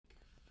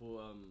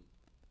for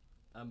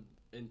I'm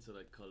into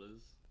like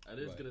colors. And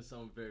it's gonna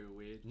sound very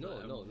weird. No,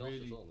 but not at all,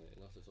 mate.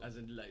 Not at all. As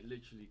in like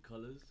literally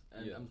colors.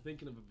 And I'm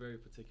thinking of a very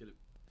particular.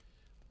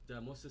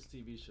 Damn, what's this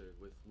TV show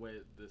with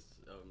where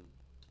this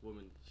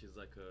woman? She's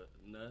like a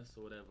nurse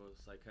or whatever,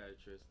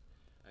 psychiatrist,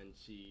 and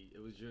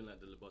it was during like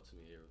the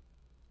lobotomy era.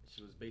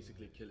 She was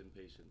basically killing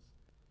patients.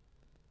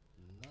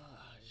 Nah,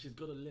 she's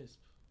got a lisp.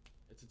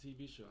 It's a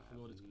TV show. I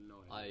forgot what it's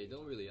called. I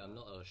don't really. I'm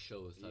not a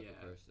shows type of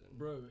person.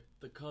 Bro,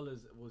 the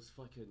colors was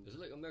fucking. Is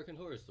it like American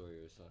Horror Story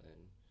or something?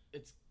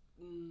 It's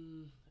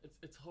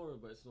horror,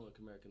 but it's not like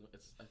American.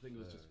 I think it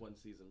was just one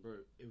season,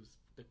 bro. It was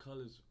the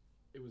colors.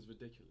 It was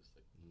ridiculous.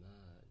 Like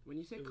mad. When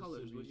you say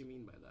colors, what do you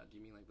mean by that? Do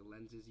you mean like the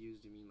lenses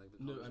used? Do you mean like the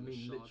colors? No, I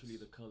mean literally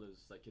the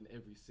colors, like in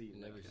every scene.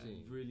 In every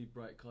scene. Really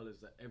bright colors.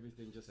 That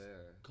everything just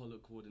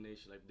color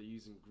coordination. Like they're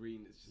using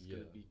green. It's just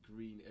gonna be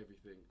green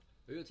everything.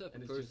 Are you the type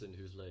of person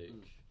who's like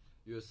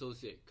you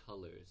associate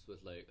colors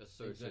with like a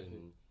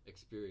certain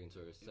experience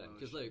or a sense?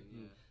 Because like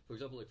for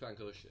example, like Frank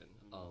Ocean.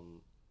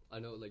 I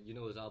know, like, you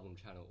know his album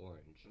Channel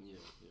Orange. Yeah.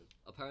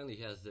 Apparently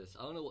he has this,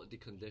 I don't know what the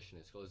condition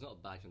is called, it's not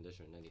a bad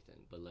condition or anything,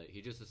 but, like, he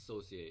just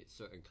associates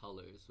certain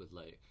colours with,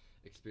 like,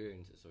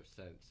 experiences or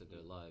sense in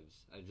their lives.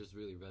 And it just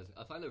really resonates.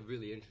 I find it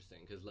really interesting,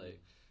 because,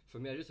 like, for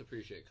me, I just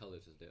appreciate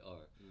colours as they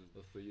are.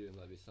 But for you, it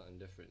might be something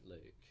different,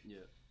 like...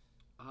 Yeah.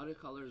 How did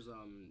colors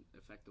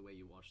affect the way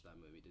you watched that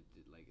movie? Did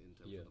like in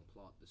terms of the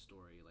plot, the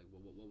story, like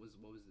what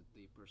was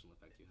the personal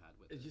effect you had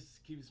with it? It just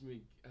keeps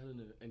me, I don't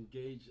know,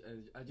 engaged,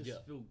 and I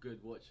just feel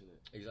good watching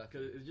it.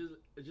 Exactly. Because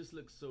it just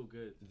looks so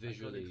good.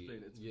 Visually, I can't explain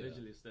it. It's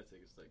visually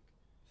aesthetic. It's like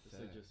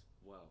just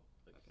wow,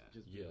 like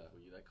just beautiful.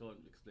 I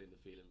can't explain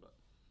the feeling, but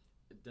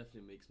it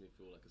definitely makes me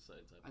feel like a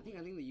certain type. I think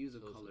the use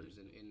of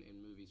colors in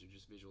movies or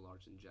just visual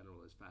arts in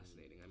general is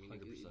fascinating. I mean,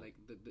 like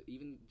the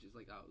even just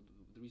like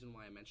the reason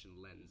why I mentioned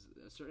lens,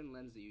 a certain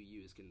lens that you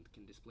use can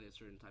display a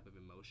certain type of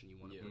emotion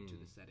you want to put to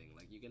the setting.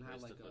 Like you can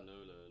have Christopher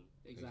Nolan.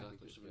 Exactly,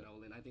 Christopher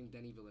Nolan. I think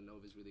Denis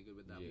Villeneuve is really good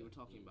with that. We were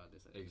talking about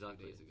this I think 2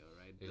 days ago,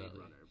 right? Blade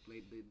Runner.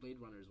 Blade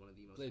Runner is one of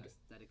the most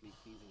aesthetically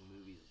pleasing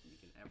movies you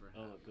can ever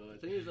have. Oh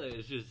god. The thing is, like,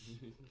 it's just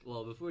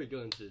well, before we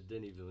go into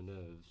Denis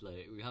Villeneuve,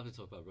 like we have to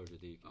talk about Roger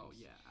Deakins. Oh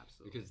yeah,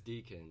 absolutely. Because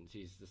Deakins,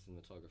 he's the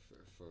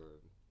cinematographer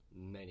for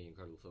many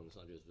incredible films,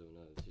 not just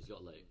Villeneuve. He's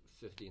got like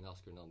 15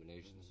 Oscar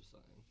nominations or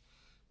something.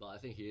 But I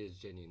think he is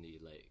genuinely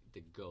like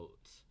the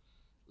GOAT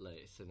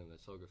like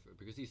cinematographer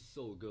because he's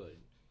so good.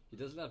 He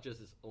doesn't have just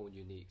his own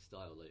unique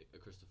style like a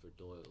Christopher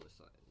Doyle or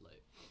something.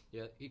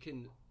 Like he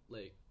can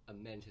like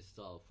amend his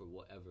style for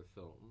whatever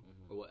film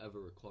or whatever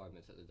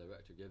requirements that the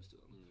director gives to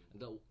him.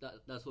 And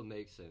that's what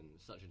makes him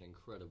such an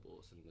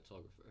incredible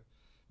cinematographer.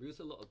 Because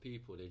a lot of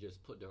people, they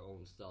just put their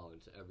own style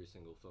into every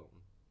single film,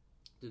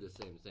 do the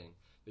same thing,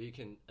 but you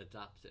can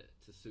adapt it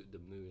to suit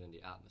the mood and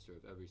the atmosphere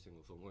of every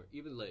single film, or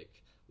even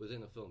like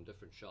within a film,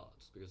 different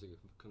shots, because it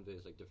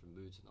conveys like different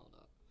moods and all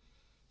that.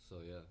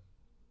 So yeah,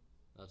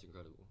 that's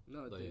incredible.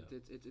 No,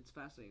 it's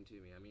fascinating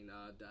to me. I mean,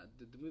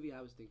 the movie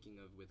I was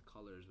thinking of with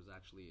colors was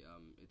actually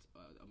it's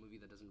a movie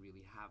that doesn't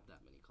really have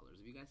that many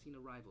colors. Have you guys seen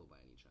Arrival by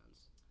any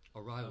chance?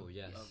 Arrival,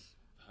 yes.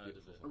 Heard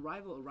of it.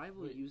 Arrival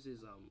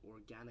uses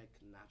organic,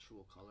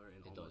 natural color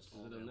in almost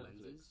all their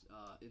lenses.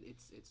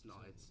 It's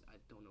not.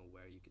 I don't know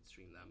where you could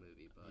stream that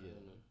movie, but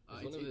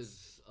it's one of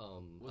his.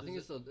 I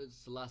think it's the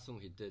last one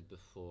he did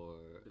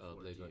before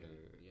Blade Runner.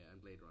 Yeah,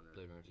 and Blade Runner.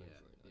 Blade Runner 2049.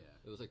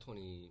 Yeah. It was like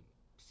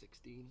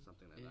 2016,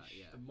 something like that.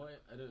 Yeah.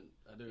 I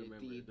don't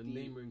remember. The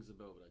name rings a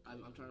bell, but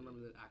I'm trying to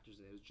remember the actors'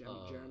 name. It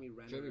was Jeremy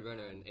Renner. Jeremy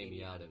Renner and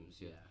Amy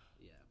Adams. Yeah.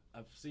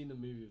 I've seen the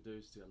movie of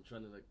those two. I'm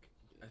trying to like.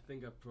 I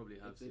think I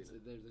probably have seen it.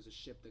 There's a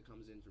ship that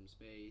comes in from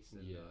space,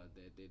 and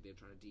they're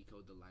trying to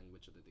decode the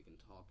language so that they can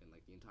talk, and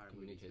like the entire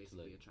movie is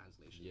basically a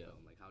translation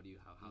film. Like how do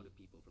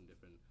people from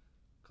different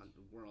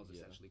worlds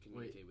essentially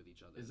communicate with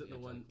each other? Is it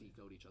the one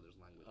decode each other's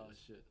languages? Oh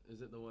shit!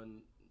 Is it the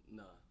one?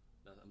 Nah.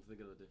 I'm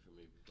thinking of a different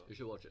movie. You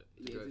should watch it.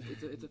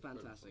 It's a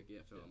fantastic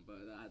film.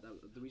 But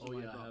the reason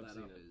why I brought that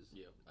up is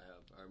I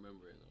have. I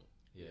remember it now.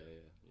 Yeah.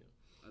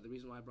 The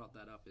reason why I brought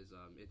that up is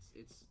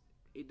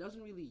it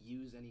doesn't really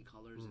use any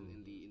colors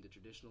in the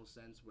traditional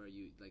sense where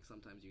you like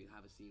sometimes you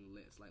have a scene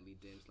lit slightly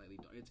dim, slightly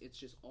dark. It's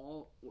just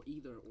all or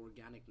either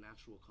organic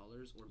natural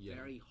colors or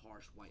very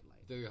harsh white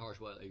light. Very harsh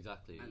white light,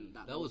 exactly. And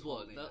that was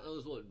what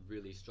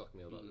really struck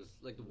me about this.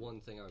 Like the one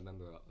thing I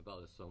remember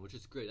about this film, which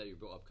is great that you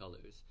brought up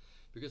colors,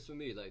 because for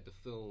me like the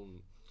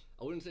film,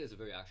 I wouldn't say it's a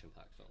very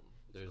action-packed film.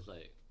 There's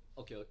like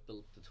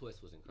the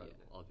twist was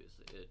incredible.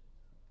 Obviously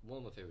one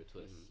of my favorite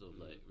twists of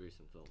like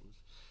recent films,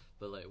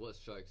 but like what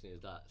strikes me is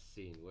that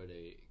scene where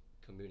they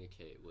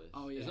communicate with.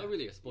 It's not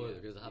really a spoiler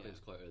because it happens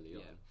quite early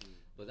on,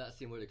 but that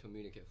scene where they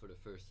communicate for the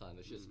first time,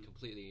 it's just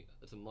completely.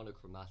 It's a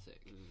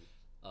monochromatic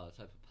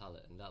type of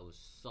palette, and that was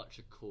such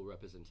a cool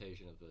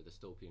representation of the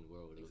dystopian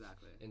world of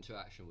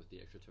interaction with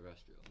the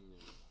extraterrestrial.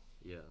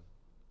 Yeah.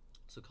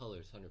 So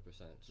colors, 100%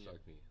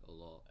 strike me a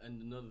lot.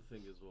 And another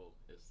thing as well,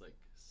 it's like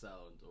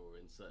sound, or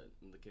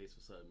in the case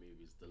of certain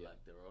movies, the lack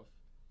thereof.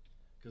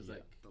 Because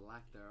like the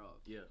lack thereof,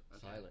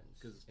 silence.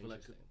 Because for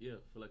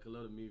like a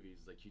lot of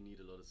movies, like you need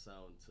a lot of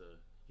sound to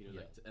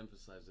like to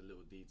emphasize the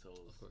little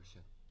details. Of course,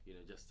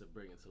 yeah. Just to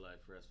bring it to life.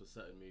 Whereas for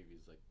certain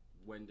movies, like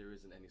when there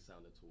isn't any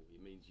sound at all,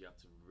 it means you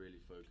have to really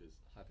focus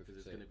because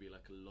there's going to be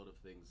like a lot of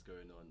things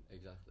going on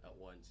at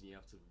once, and you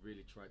have to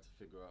really try to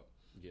figure out.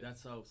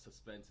 That's how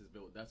suspense is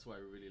built. That's why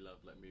I really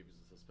love like movies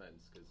with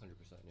suspense, because 100%.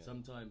 Yeah.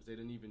 sometimes they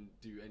don't even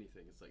do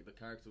anything. It's like the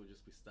character will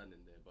just be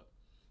standing there, but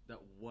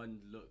that one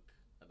look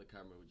at the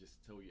camera will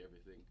just tell you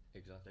everything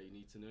that you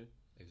need to know.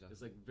 It's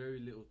like very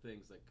little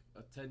things, like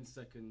a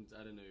 10-second,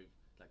 I don't know,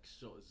 like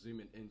shot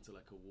zooming into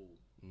like a wall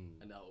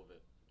and out of it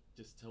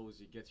just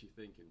tells you, gets you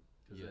thinking.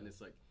 Because then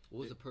it's like,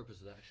 what was the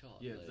purpose of that shot?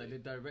 Yeah, it's like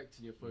they're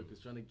directing your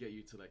focus, trying to get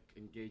you to like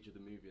engage with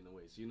the movie in a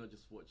way. So you're not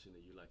just watching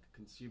it, you're like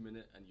consuming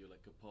it, and you're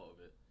like a part of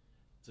it.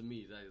 To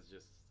me, that is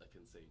just like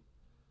insane.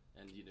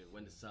 And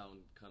when the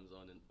sound comes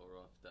on or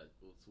off, that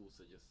it's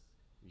also just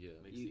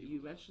makes it.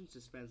 You mentioned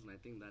suspense, and I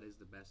think that is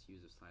the best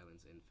use of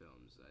silence in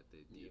films.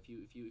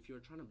 If you're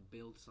trying to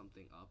build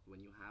something up,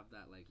 when you have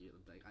that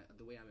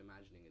the way I'm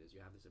imagining it is, you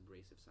have this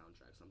abrasive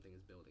soundtrack. Something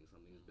is building,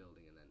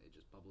 and then it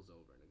just bubbles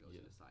over and it goes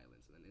into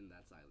silence. And then in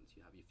that silence,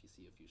 you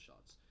see a few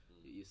shots.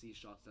 You see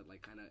shots that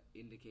like kind of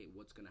indicate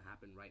what's gonna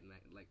happen right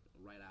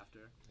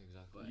after.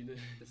 Exactly. But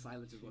the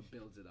silence is what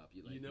builds it up.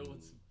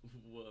 What's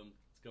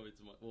coming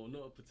to my, well,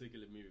 not a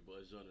particular movie, but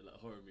a genre, like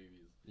horror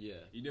movies.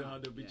 Yeah. You know how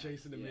they'll be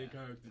chasing the main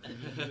characters,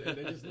 and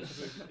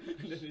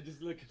they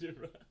just look at it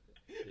right.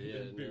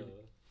 Yeah, no.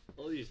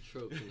 All these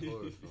tropes in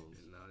horror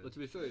films. But to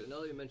be fair,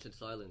 now that you mentioned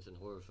silence in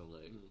horror film,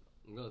 like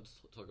I'm gonna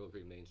talk about a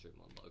pretty mainstream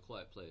one, but A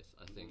Quiet Place,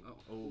 I think.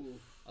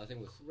 I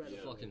think was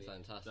fucking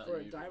fantastic. For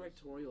a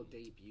directorial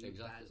debut,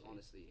 that is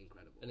honestly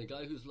incredible. And a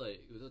guy who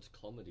does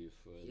comedy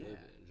for a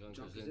living,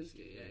 John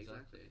Krasinski. Yeah,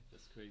 exactly.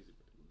 That's crazy,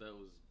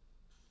 bro.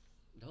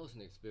 That was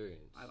an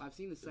experience. I've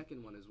seen the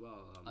second one as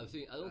well. I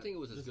don't think it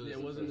was as good. It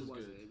as wasn't as the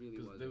good. It really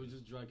wasn't. They were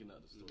just dragging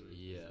out the story.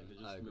 Yeah, they're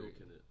just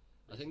milking it.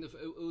 I think it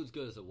was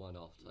good as a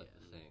one-off type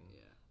of thing.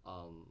 Yeah.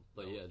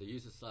 But the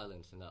use of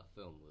silence in that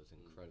film was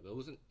incredible. There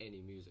wasn't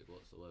any music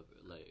whatsoever.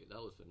 Like,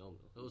 that was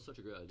phenomenal. That was such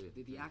a great idea.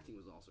 The acting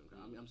was also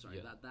incredible. I'm sorry,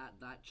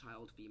 that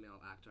child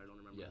female actor, I don't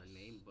remember her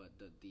name, but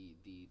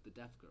the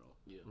deaf girl.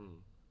 Yeah.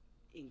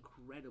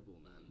 Incredible,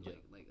 man.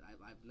 Like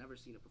I've never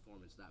seen a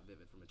performance that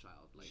vivid from a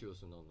child. Like, she was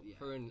phenomenal. Yeah.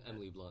 Her and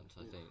Emily Blunt,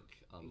 I think,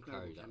 incredible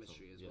carried that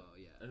chemistry film. as well.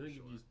 Yeah. I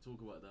think if you talk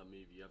about that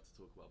movie, you have to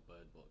talk about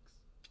Bird Box.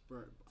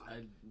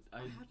 I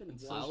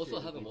haven't watched I also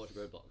it. haven't watched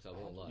Bird Box. I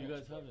won't lie. You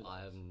guys haven't? I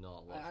have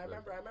not watched. I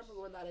remember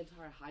when that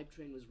entire hype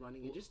train was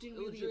running. It just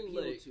didn't it was really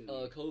during appeal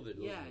to me. COVID.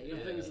 Yeah.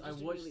 The thing is, I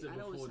watched it I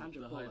know before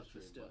Sandra the Bullock, hype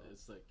train, still. but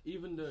it's like,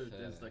 even though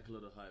there's like a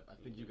lot of hype, I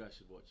think you guys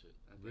should watch it.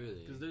 Okay.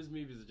 Really? Because those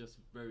movies are just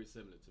very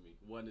similar to me.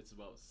 One, it's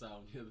about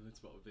sound. The other,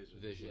 it's about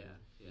vision.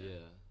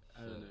 Yeah.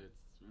 I don't know.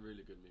 It's a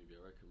really good movie.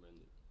 I recommend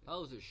it.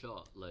 How was it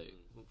shot? Like,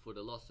 for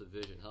the loss of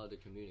vision, how did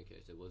it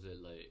communicate it? Was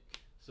it like...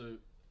 So,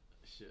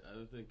 shit, I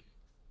don't think...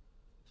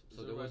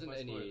 So there wasn't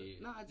any...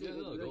 No, I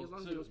didn't. As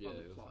long as it was about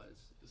the plot.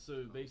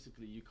 So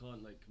basically, you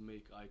can't like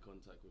make eye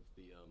contact with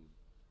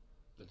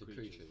the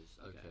creatures.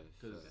 Okay.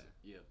 Because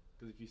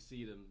if you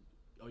see them,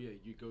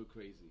 you go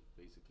crazy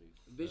basically.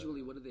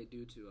 Visually, what did they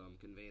do to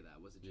convey that?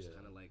 Was it just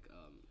kind of like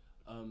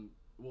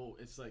well,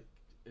 it's like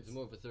it's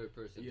more of a third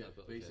person. Yeah, type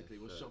of, basically,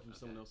 it was shot from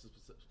someone else's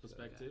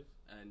perspective,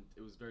 and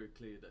it was very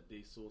clear that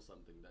they saw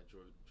something that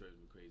drove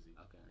them crazy.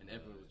 Okay. And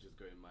everyone was just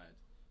going mad.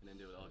 And then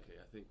they were like, okay,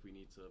 I think we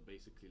need to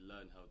basically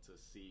learn how to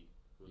see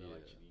without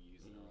actually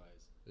using our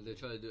eyes. Did they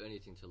try to do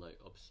anything to like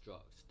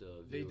obstruct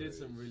the viewers? They did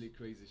some really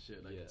crazy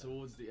shit. Like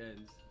towards the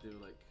end, they were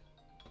like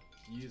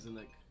using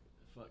like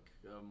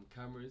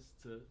cameras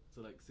to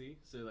like see.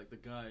 So like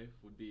the guy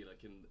would be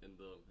like in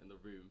the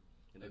room,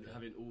 and then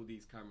having all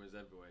these cameras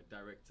everywhere,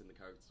 directing the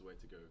characters where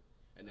to go.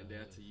 And then they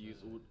had to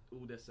use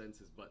all their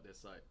senses but their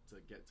sight to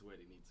get to where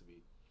they need to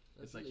be.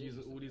 It's like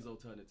using all these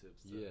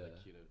alternatives to like,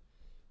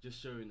 just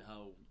showing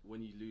how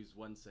when you lose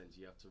one sense,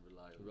 you have to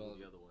rely on all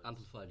the other ones.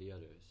 Amplify the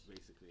others.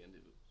 Basically, and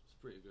it's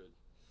pretty good.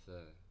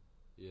 Fair.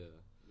 Yeah.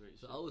 Great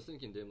so shot. I was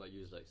thinking they might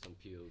use like some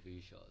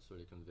POV shots where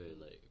they convey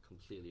like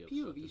completely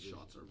POV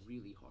shots are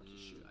really hard to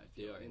shoot. I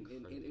feel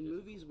in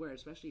movies where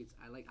especially it's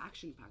like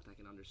action packed, I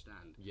can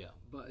understand. Yeah.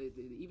 But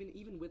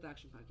even with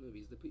action packed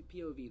movies, the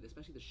POV,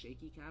 especially the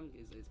shaky cam,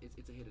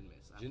 it's a hit and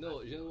miss. Do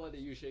you know why they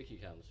use shaky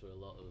cams for a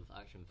lot of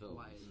action films?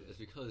 Why is it? It's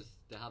because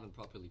they haven't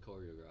properly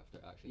choreographed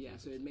their action. Yeah,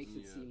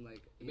 sequences. so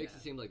it makes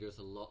it seem like there's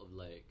a lot of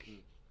like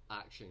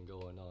action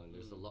going on.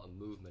 There's a lot of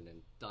movement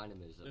and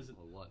dynamism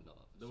or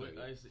whatnot. The way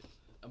I see.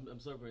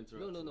 I'm sorry for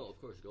interrupting. No, of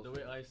course, go the for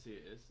way it. I see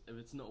it is, if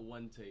it's not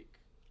one take,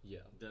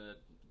 then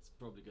it's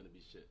probably gonna be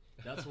shit.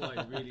 That's why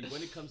really,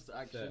 when it comes to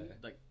action,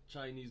 like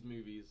Chinese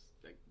movies,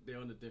 like they're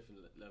on a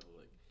different level.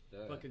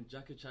 Like fucking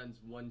Jackie Chan's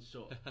one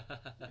shot,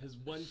 his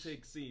one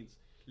take scenes.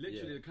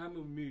 Literally, the camera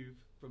will move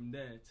from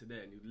there to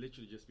there, and you'd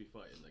literally just be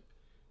fighting. Like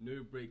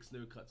no breaks,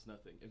 no cuts,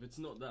 nothing. If it's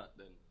not that,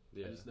 then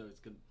I just know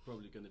it's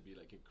probably gonna be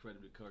like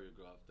incredibly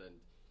choreographed and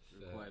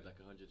required like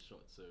 100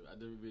 shots. So I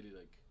don't really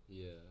like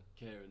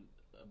care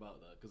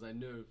about that, because I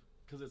know,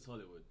 because it's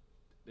Hollywood,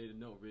 they're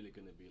not really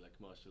going to be like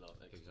martial art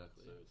experts.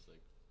 Exactly. So it's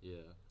like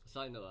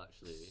side note,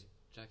 actually,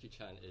 Jackie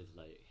Chan is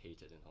like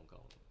hated in Hong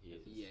Kong. He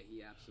is. Yeah,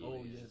 he absolutely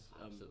Oh, is. yes.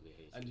 Absolutely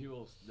hated. And who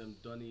else?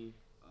 Donnie.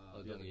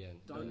 Donnie Yen.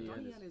 Donnie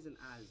Yen Yen isn't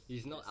as.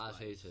 He's not as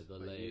disliked. hated, but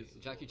But he like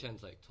is- Jackie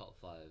Chan's like top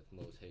 5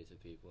 most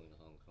hated people in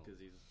Hong Kong. Because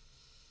he's.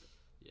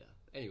 Yeah.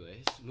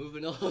 Anyways,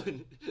 moving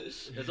on.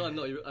 That's why I'm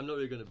not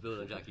really gonna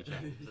build on Jackie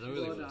Chan. I don't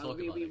really want to talk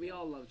about it. We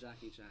all love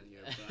Jackie Chan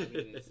here, but I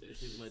mean,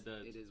 He's my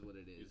dad. It is what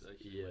it is. He's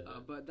actually my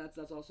dad. But that's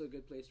also a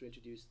good place to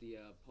introduce the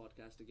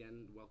podcast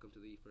again. Welcome to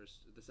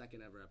the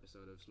second ever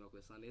episode of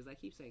Smokeless Sundays. I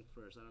keep saying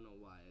first. I don't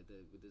know why. It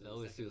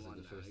always feels like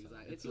the first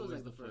time. It It's feels always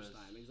like the the first first.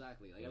 time.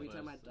 Exactly. Like The every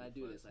time I first,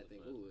 do the this, I first,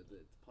 think, the ooh,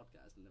 it's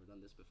podcast. I've never done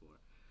this before.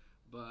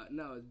 But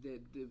no,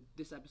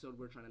 this episode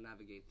we're trying to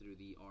navigate through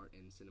the art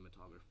in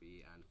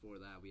cinematography, and for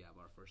that we have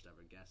our first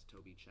ever guest,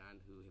 Toby Chan,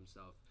 who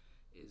himself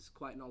is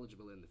quite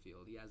knowledgeable in the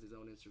field. He has his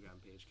own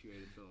Instagram page,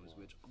 Curated Films,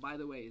 which, by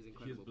the way, is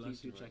incredible. Please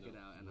do blushing check right it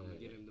now. out, and I'm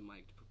gonna give him the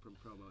mic to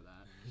promo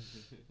that.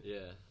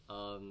 Yeah.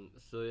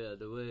 So yeah,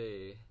 the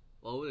way.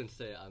 Well, I wouldn't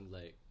say I'm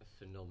like a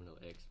phenomenal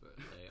expert.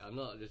 Like, I'm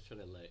not just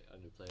trying to like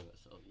underplay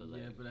myself. But,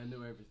 like, Yeah, but I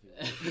know everything.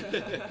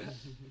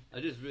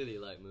 I just really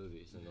like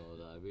movies and all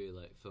that. I really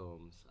like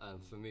films,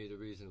 and for me, the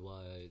reason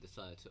why I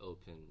decided to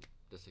open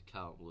this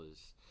account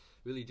was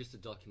really just to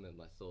document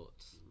my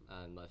thoughts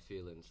and my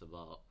feelings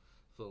about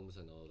films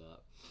and all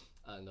that.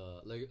 And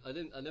like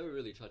I never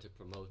really tried to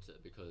promote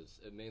it because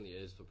it mainly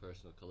is for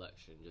personal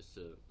collection, just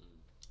to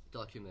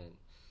document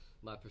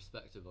my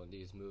perspective on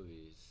these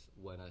movies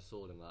when I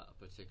saw them at a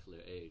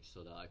particular age,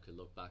 so that I could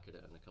look back at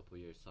it in a couple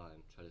of years'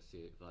 time, try to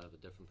see if I have a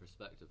different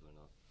perspective or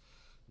not.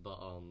 But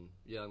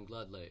yeah, I'm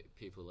glad like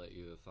people like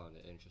you have found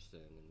it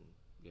interesting and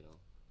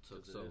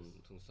took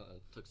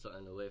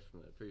something away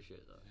from it.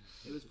 Appreciate that.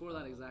 It was for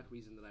that exact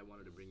reason that I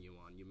wanted to bring you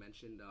on. You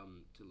mentioned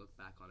to look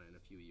back on it in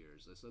a few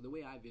years. So the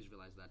way I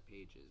visualized that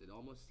page is, it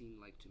almost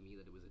seemed like to me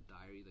that it was a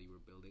diary that you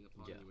were building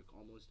upon. Yeah. You were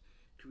almost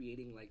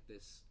creating like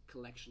this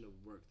collection of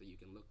work that you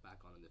can look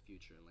back on in the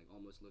future and like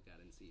almost look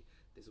at and see,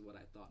 this is what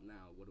I thought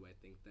now, what do I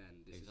think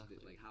then, this Exactly.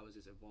 is like, how has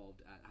this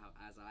evolved,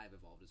 as I've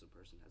evolved as a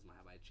person,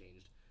 have I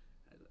changed,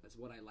 as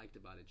what I liked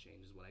about it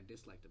changed, as what I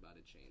disliked about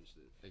it changed.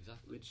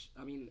 Exactly. Which,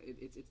 I mean,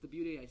 it's the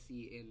beauty I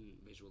see in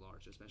visual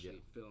arts,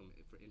 especially film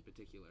in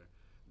particular.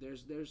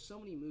 There's so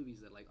many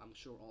movies that, like, I'm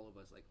sure all of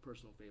us, like,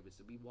 personal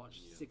favorites that we watched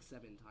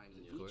 6-7 times,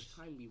 and each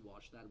time we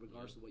watch that,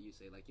 regardless of what you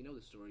say, like, you know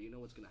the story, you know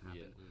what's gonna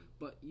happen,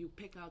 but you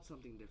pick out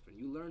something different,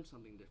 you learn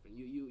something different,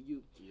 you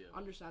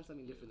understand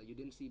something different that you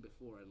didn't see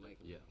before, and like,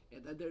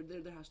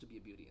 there has to be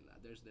a beauty in that.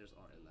 There's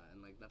art in that,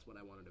 and like that's what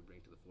I wanted to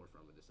bring to the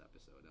forefront with this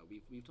episode.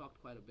 We've talked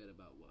quite a bit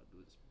about what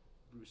was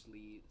Bruce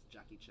Lee,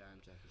 Jackie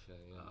Chan,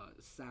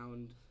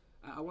 sound.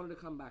 I wanted to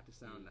come back to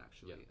sound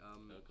actually.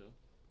 Okay.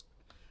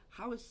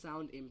 How has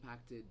sound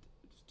impacted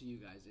to you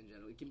guys in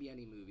general? It can be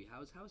any movie.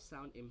 How has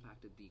sound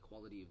impacted the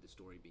quality of the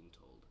story being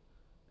told?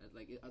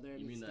 Like, are there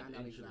any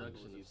standout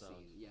examples you've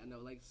seen? Yeah, no,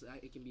 like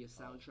it can be a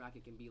soundtrack.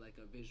 It can be like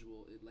a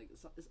visual.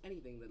 It's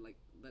anything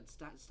that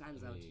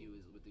stands out to you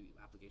is with the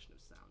application of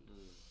sound.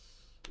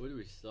 Where do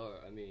we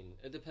start? I mean,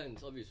 it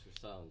depends. Obviously,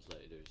 for sounds,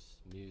 like there's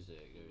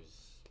music,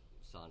 there's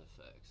sound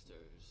effects,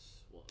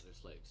 there's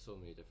like so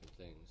many different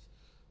things.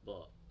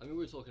 But I mean,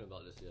 we were talking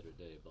about this the other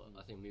day, but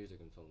I think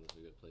music and film is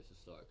a good place to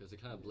start because it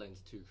kind of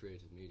blends two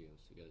creative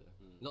mediums together.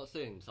 Not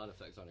saying sound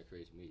effects aren't a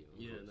creative medium.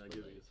 Yeah, course, no, I but,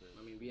 get like, what you're saying.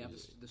 I mean, we have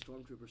the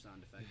Stormtrooper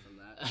sound effect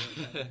from that.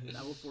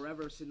 That will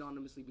forever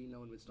synonymously be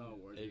known with Star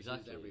Wars.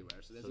 Exactly.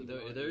 Everywhere. So,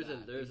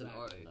 there's an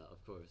art in that,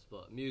 of course.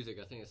 But music,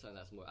 I think, is something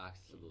that's more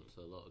accessible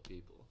to a lot of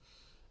people.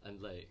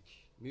 And like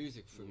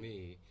music for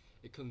me,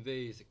 it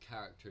conveys a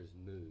character's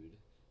mood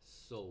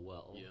so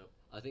well. Yep.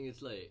 I think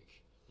it's like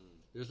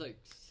there's like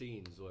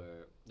scenes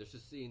where there's a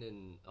scene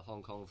in a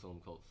Hong Kong film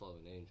called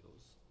Fallen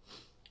Angels.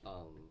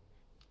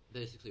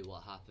 Basically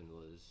what happened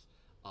was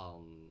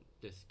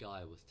this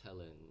guy was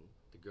telling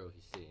the girl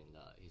he's seeing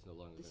that he's no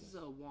longer this is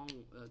a Wong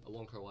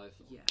Kar-wai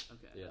film. Yeah,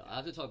 okay. Yeah, I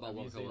have to talk about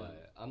Wong Have you seen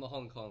Kar-wai. I'm a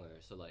Hong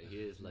Konger, so like he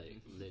is like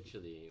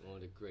literally one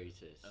of the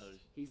greatest.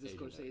 He's the Asian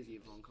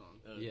Scorsese of Hong Kong.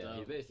 Yeah,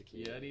 he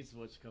basically Yeah, I is. need to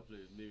watch a couple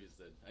of movies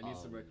then. I need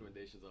some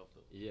recommendations after.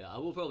 Yeah, I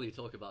will probably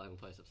talk about him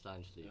quite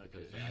substantially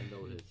because Okay. I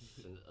know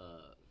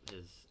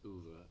his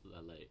oeuvre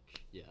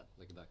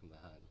like the back of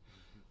my hand.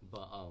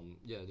 But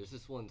yeah, there's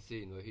this one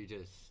scene where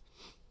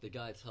the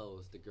guy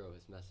tells the girl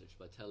his message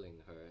by telling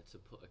her to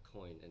put a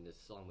coin in this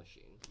song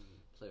machine,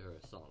 play her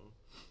a song,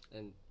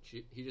 and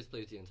he just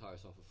plays the entire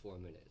song for 4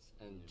 minutes,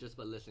 and just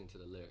by listening to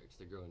the lyrics,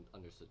 the girl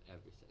understood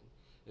everything.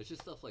 It's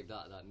just stuff like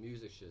that. That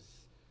music's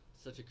just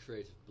such a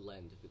creative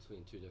blend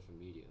between two different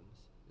mediums.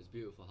 It's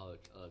beautiful how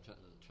it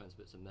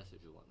transmits a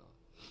message and whatnot.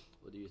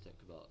 What do you think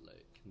about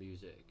like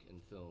music and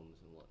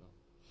films and whatnot?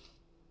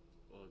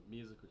 Or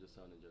music or just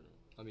sound in general?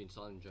 I mean,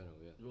 sound in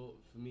general, yeah. Well,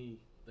 for me,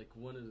 like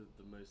one of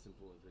the most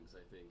important things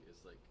I think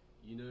is like,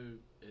 you know,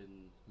 in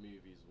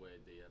movies where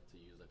they have to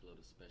use like a lot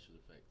of special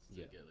effects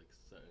to get like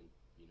certain,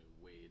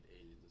 weird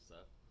aliens and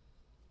stuff.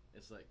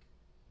 It's like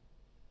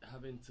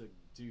having to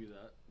do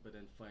that, but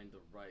then find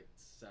the right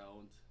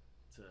sound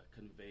to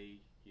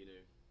convey,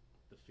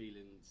 the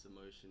feelings,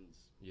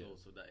 emotions,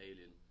 thoughts of that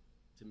alien.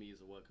 To me,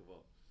 is a work of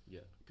art.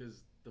 Yeah.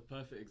 Because the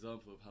perfect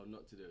example of how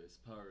not to do it is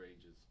Power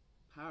Rangers.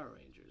 Power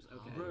Rangers.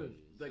 Okay. Bro,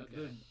 like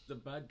Okay. the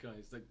bad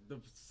guys, like the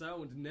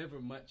sound never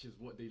matches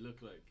what they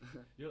look like.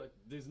 You're like,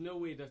 there's no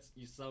way that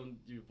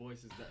your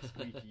voice is that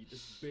squeaky.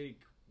 This big,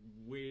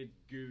 weird,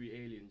 gooey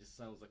alien just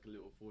sounds like a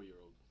little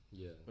 4-year-old.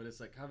 Yeah. But it's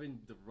like having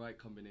the right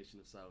combination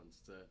of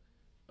sounds to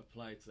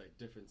apply to like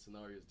different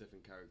scenarios,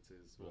 different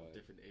characters, or Right.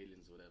 different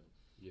aliens, or whatever.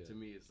 Yeah. To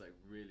me, it's like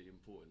really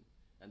important.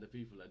 And the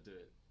people that do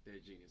it, they're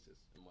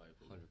geniuses, in my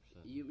opinion.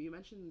 100%. You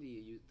mentioned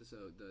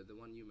the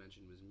one you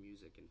mentioned was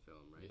music in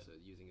film, right? Yeah. So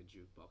using a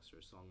jukebox or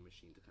a song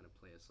machine to kind of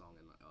play a song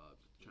and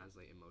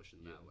translate emotion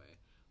Yeah. that way.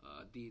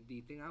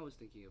 The thing I was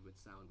thinking of with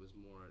sound was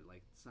more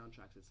like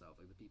soundtracks itself,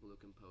 like the people who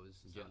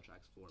compose Yeah.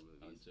 soundtracks for movies.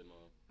 Hans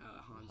Zimmer.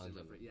 Hans Hans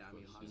Zimmer, Zimmer, yeah, I of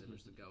mean course. Hans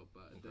Zimmer's the goat,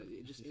 but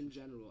Okay. just in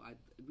general, I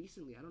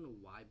don't know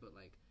why, but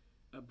like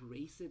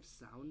abrasive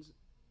sounds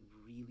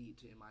really,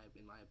 in my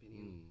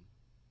opinion,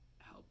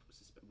 help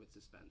with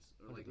suspense,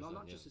 or like not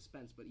 100%, just yeah.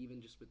 suspense, but even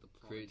just with the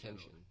plot. Create in general.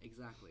 tension.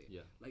 Exactly.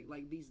 Yeah.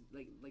 Like these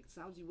like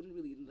sounds you wouldn't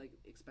really like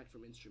expect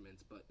from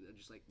instruments, but they're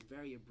just like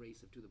very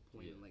abrasive to the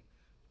point Yeah. and like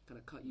kind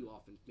of cut you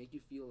off and make you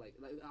feel like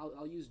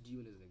I'll use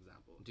Dune as an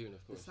example. Dune,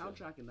 of The course.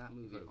 soundtrack in that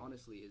movie, Incredible.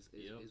 honestly, is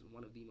Yep.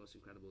 one of the most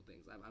incredible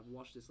things. I've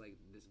watched this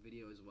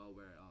video as well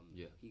where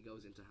Yeah. he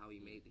goes into how he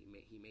made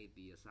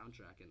the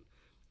soundtrack, and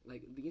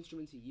like the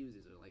instruments he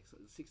uses are like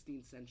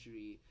 16th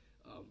century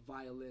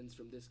violins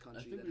from this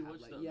country think that we have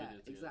watched like that yeah video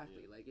together,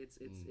 exactly yeah. like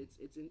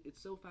it's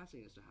so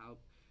fascinating as to how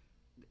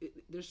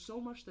there's so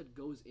much that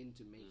goes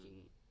into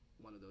making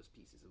one of those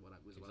pieces of what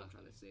I'm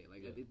trying to say.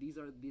 Like Yeah. these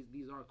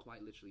are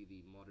quite literally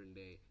the modern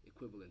day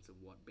equivalents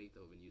of what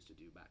Beethoven used to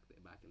do back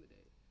in the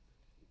day,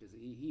 because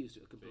he used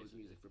to compose Basically.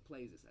 music for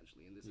plays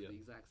essentially, and this Yeah. is the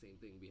exact same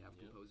thing. We have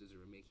Yeah. composers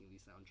who are making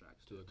these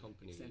soundtracks To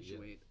accompany, yeah.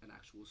 accentuate an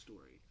actual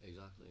story,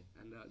 Exactly.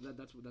 and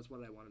that's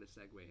what I wanted to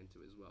segue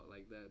into as well.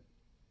 Like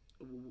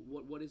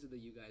what is it that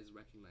you guys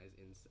recognize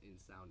in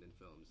sound in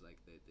films, like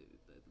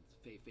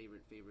the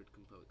favorite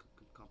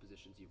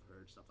compositions you've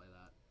heard, stuff like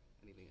that?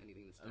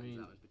 Anything that stands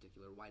out in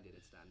particular? Why did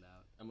it stand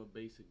out? I'm a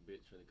basic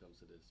bitch when it comes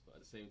to this, but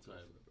at the same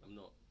time, I'm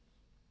not,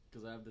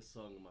 because I have this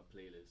song on my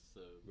playlist.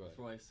 So Right.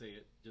 before I say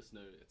it, just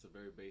know it's a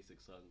very basic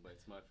song, but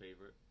it's my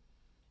favorite,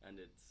 and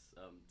it's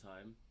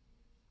Time.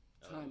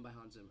 Time by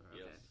Hans Zimmer.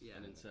 Okay. yes, Yeah.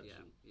 and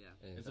Inception. Yeah.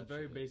 And It's a Inception,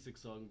 very yeah. basic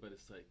song, but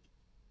it's like,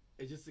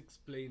 it just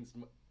explains.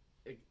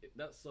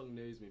 That song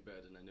knows me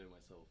better than I know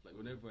myself. Like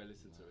whenever I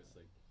listen to it, it's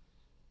like,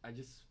 I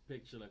just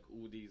picture like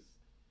all these,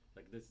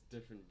 like this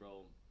different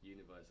realm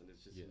universe, and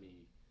it's just Yeah.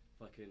 me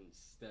fucking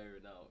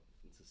staring out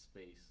into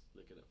space,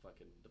 looking at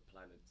fucking the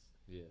planets.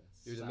 Yeah.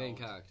 You're the main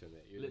Sound. character,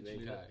 mate. You're Literally,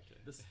 the main like,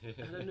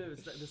 character. I don't know.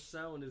 It's like the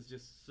sound is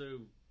just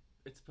so,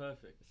 it's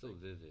perfect. It's so like,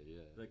 vivid,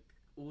 yeah. like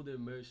all the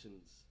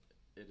emotions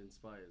it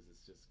inspires.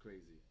 It's just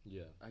crazy.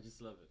 Yeah. I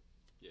just love it.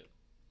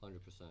 100%.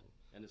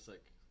 And it's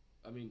like,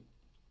 I mean,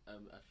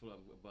 I feel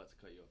I'm about to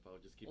cut you off. I'll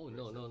just keep. Oh, it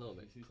no, very simple.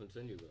 mate.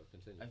 Continue, bro.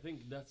 Continue. I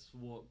think that's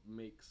what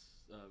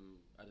makes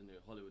I don't know,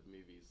 Hollywood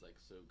movies like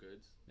so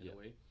good in Yeah. a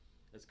way.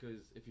 It's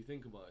because if you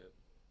think about it,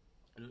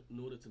 in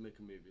order to make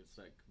a movie, it's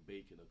like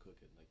baking or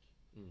cooking. Like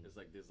it's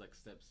like there's like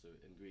steps to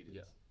it,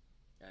 ingredients,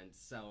 and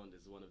sound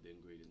is one of the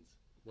ingredients.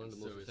 One of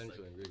And the so most it's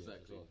essential like, ingredients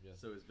exactly. as well, yeah.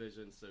 So is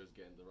vision. So is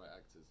getting the right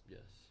actors.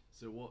 Yes.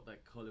 So what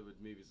like Hollywood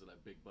movies or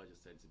like big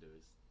budgets tend to do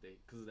is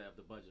because they have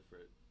the budget for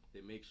it,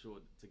 they make sure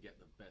to get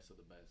the best of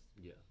the best.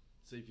 Yeah.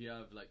 So if you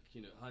have like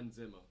Hans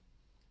Zimmer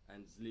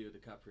and Leo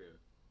DiCaprio,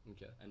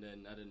 Okay. and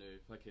then I don't know,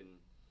 fucking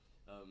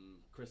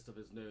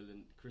Christopher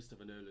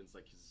Nolan's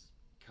like his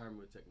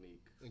camera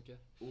technique, Okay.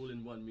 all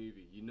in one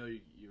movie.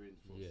 You're in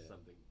for Yeah.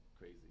 something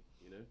crazy.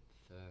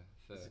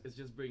 Fair. It's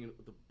just bringing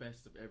the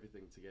best of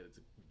everything together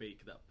to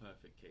bake that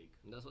perfect cake.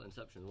 And that's what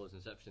Inception was.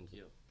 Inception's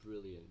Yeah.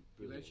 brilliant.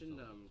 You Brilliant mentioned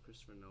film.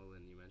 Christopher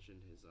Nolan. You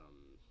mentioned his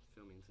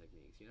filming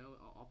techniques.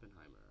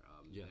 Oppenheimer.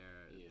 Yeah.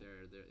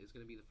 It's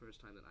going to be the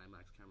first time that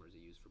IMAX cameras are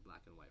used for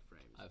black and white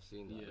frames. I've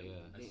seen that.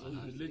 Yeah.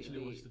 I literally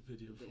watched the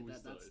video before we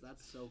started.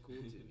 That's so cool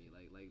to me.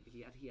 Like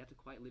he had to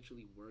quite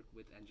literally work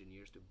with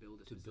engineers to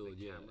build a specific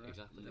camera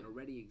exactly. that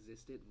already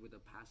existed with a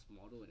past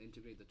model and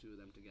integrate the two of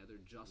them together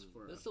just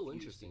for. That's a so few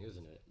interesting, scenes.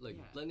 isn't it? Like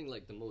Yeah. blending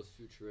like the most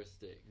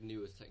futuristic,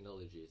 newest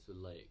technologies with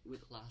like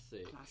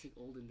classic. Classic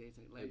olden days,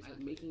 like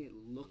Exactly. making it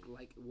look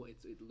like what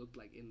it looked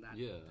like in that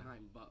Yeah.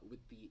 time, but with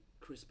the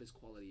crispest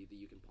quality that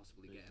you can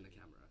possibly get in a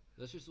camera.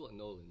 That's just what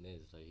Nolan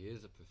is. Like he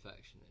is a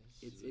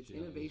perfectionist. It's you know what I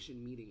mean?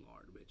 innovation meeting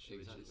art, which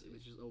Exactly.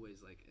 is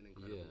always like an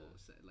incredible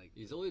set. Like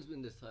He's always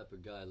been this type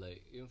of guy.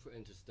 Like even for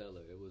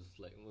Interstellar, it was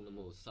like one of the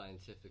most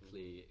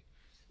scientifically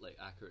like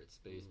accurate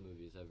space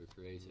movies ever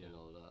created and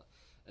all that.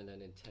 And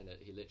then in Tenet,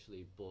 he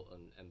literally bought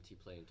an empty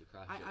plane to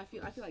crash it. I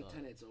feel for like his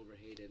Tenet's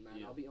overhated, man.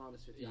 Yeah. I'll be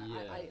honest with you.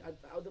 Yeah.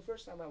 I the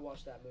first time I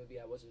watched that movie,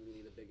 I wasn't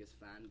really the biggest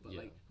fan, but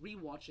like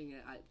rewatching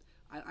it,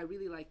 I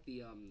really like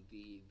the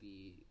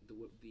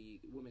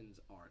woman's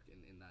arc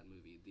in that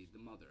movie, the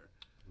mother.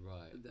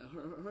 Right.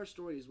 Her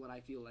story is what I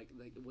feel like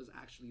was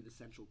actually the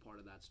central part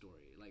of that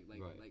story. Like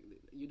Right.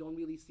 you don't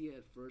really see it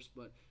at first,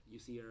 but you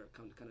see her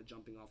kind of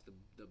jumping off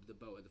the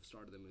boat at the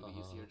start of the movie.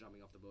 You see her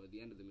jumping off the boat at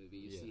the end of the movie.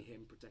 You see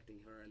him protecting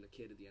her and the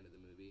kid at the end of the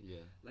movie.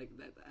 Yeah. Like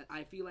that,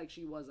 I feel like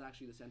she was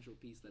actually the central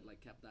piece that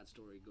like kept that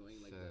story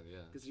going. Like, Fair,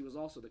 yeah. because she was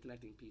also the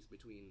connecting piece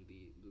between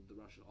the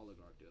Russian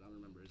oligarch dude. I don't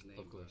remember his name.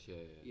 Of course,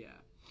 but yeah.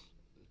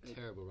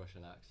 Terrible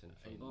Russian accent.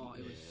 Oh,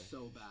 it was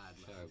so bad,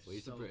 man. Terrible.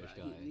 He's so a British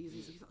bad. guy.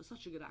 He's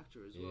such a good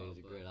actor as well. Yeah, he's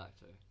a great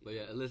actor. But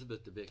yeah,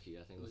 Elizabeth Debicki,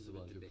 I think, was the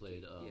one who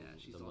played. Yeah,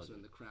 she's the also mother.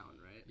 in The Crown,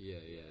 right?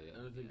 Yeah.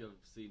 I don't think I've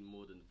seen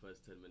more than the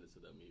first 10 minutes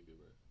of that movie,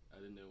 bro. I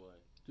didn't know why.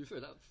 To be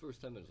fair, that first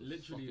 10 minutes was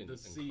Literally fucking the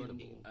scene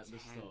incredible. at the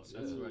start. Intense.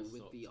 That's where I With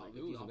stopped. the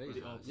It was amazing.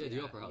 opera house. Yeah, the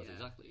Yeah, opera house, yeah,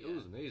 exactly. yeah. It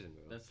was amazing,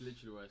 bro. That's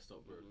literally where I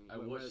stopped, bro.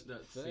 I But watched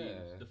that Fair.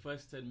 scene, the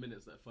first 10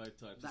 minutes, like 5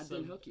 times. That For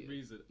didn't some hook you?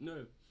 reason.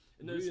 No,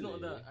 it's not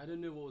Really? that. I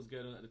didn't know what was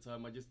going on at the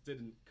time. I just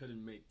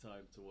couldn't make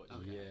time to watch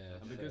it. Yeah.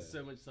 And because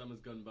fair. so much time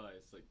has gone by,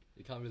 it's like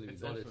You can't really be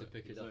It's bothered to effort,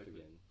 pick it up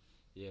exactly. again.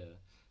 Yeah.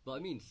 But I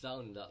mean,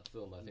 sound in that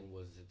film, I think,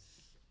 was its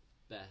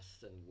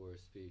best and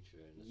worst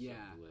feature in a Yeah,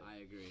 certain way. I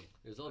agree.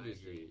 It was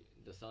obviously,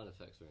 the sound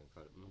effects were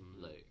incredible.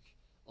 Like,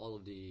 all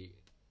of the,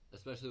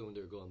 especially when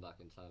they were going back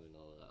in time and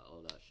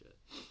all that shit.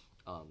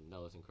 That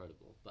was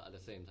incredible. But at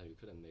the same time, you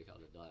couldn't make out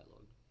the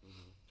dialogue.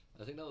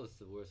 I think that was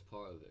the worst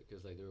part of it,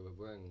 because like they were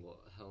wearing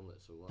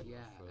helmets or whatnot.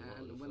 Yeah, for a lot of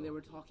and the when they film.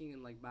 were talking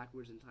in like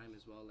backwards in time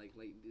as well,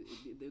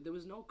 there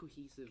was no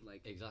cohesive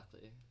like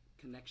Exactly.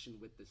 connection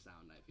with the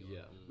sound. I feel.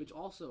 Yeah. Which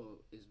also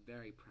is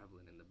very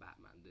prevalent in the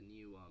Batman, the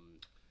new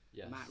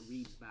Yes. Matt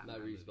Reeves Batman.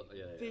 Matt Reeves, movie.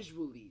 yeah.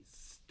 Visually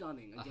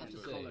stunning. I have Again, to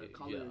say,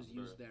 colors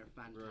yeah. used there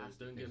bro, fantastic.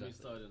 don't get me Exactly.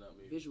 started on that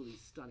movie. Visually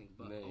stunning,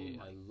 but Mate, oh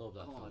my I love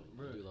that God, film.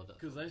 Bro, I do love that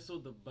because film. I saw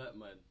the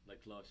Batman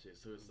like last year,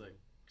 so it's like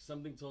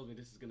something told me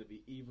this is gonna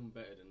be even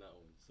better than that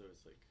one. So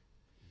it's like,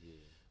 Yeah.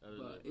 I don't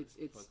But know. it's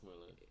fuck my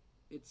life.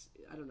 it's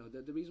I don't know.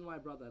 The reason why I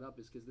brought that up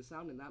is because the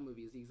sound in that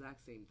movie is the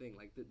exact same thing.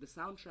 Like the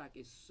soundtrack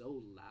is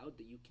so loud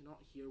that you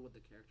cannot hear what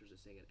the characters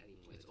are saying at any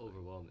point. It's in time.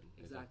 overwhelming.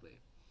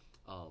 Exactly.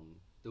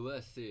 The way I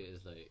see it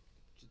is like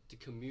to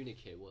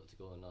communicate what's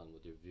going on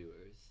with your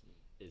viewers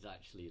is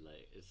actually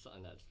like it's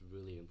something that's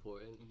really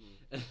important.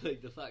 And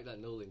like the fact that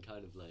Nolan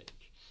kind of like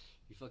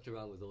he fucked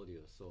around with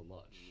audio so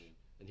much,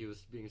 and he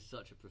was being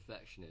such a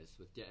perfectionist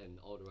with getting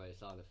all the right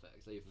sound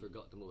effects that he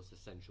forgot the most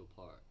essential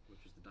part,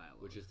 Which is the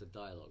dialogue. which is the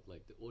dialogue.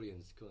 Like the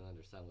audience couldn't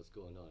understand what's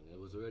going on. It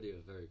was already a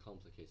very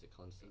complicated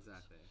concept.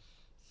 exactly.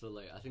 So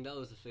like I think that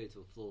was a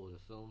fatal flaw of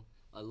the film.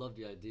 I love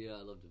the idea,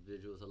 I love the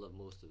visuals, I love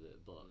most of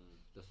it, but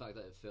the fact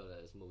that it failed at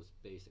its most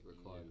basic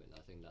requirement,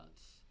 I think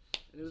that's.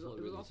 And it was what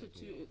it was really also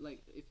ticked me too off. like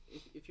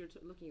if you're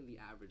looking at the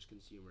average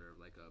consumer,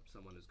 like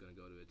someone who's going to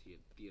go to a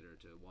theater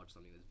to watch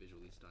something that's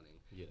visually stunning,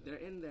 Yeah.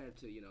 they're in there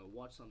to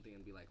watch something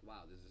and be like,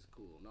 wow, this is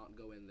cool. Not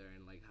go in there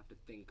and like have to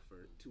think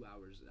for 2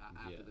 hours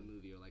after Yeah. the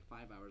movie or like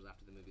 5 hours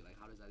after the movie. Like,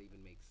 how does that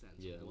even make sense?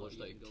 Yeah, Well, watch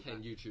you like can go 10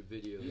 back- YouTube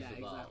videos Yeah,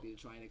 about exactly. To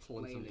try and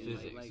quantum explain it.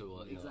 physics like, or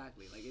whatnot.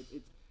 exactly. Like it's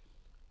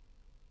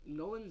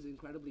Nolan's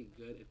incredibly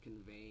good at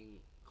conveying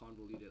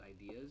convoluted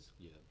ideas.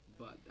 Yeah.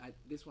 But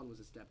this one was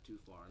a step too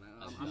far, and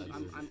I'm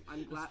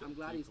Step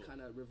glad too he's far.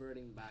 kind of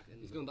reverting back. And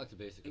He's going back to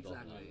basic about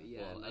Exactly, that.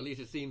 yeah, Well, like- at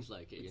least it seems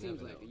like it. It You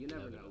seems never like know. it.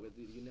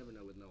 You never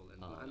know with Nolan.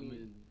 But, I I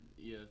mean,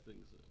 Yeah, I think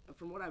so.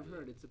 from what I've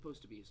heard, it's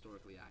supposed to be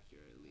historically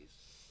accurate, at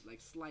least,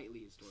 like slightly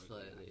historically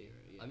Slightly.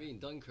 accurate. Yeah. I mean,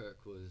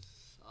 Dunkirk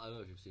was. I don't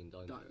know if you've seen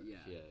Dunkirk. yeah.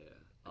 Yeah.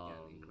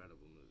 Again,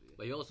 incredible movie.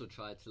 But he also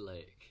tried to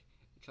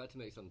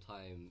make some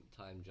time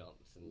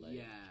jumps and like.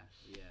 yeah.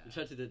 He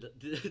tried to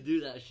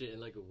do that shit in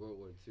like a World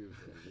War II film.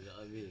 You know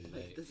what I mean?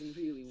 Like, Like, doesn't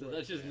really so work.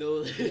 that's just yeah.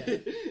 no.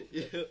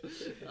 Yeah.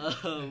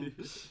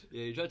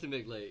 Yeah, he tried to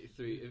make like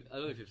three. I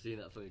don't know if you've seen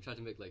that film. He tried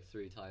to make like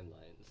 3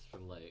 timelines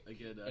from like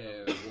Again,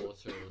 air,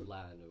 water,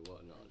 land, or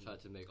whatnot.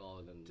 Tried to make all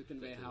of them to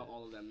convey fit how together.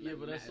 all of them. Yeah,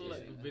 but I met saw at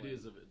like the the same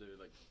videos point. of it though,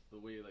 like the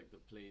way like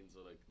the planes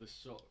or like the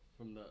shot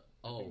from that.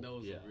 I Oh, think that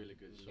was yeah. a really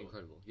good shot.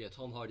 Incredible. Yeah,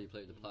 Tom Hardy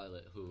played the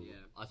pilot who Yeah.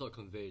 I thought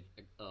conveyed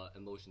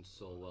emotion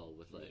so well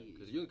with like He-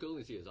 because you could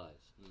only see his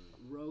eyes.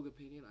 Rogue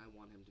opinion. I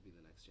want him to be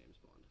the next James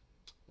Bond.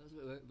 That's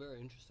very,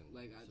 very interesting.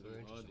 Like It's I, a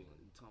very Tom interesting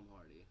Hardy. one. Tom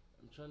Hardy.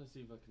 I'm trying to see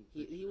if I can.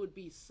 He would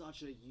be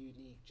such a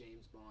unique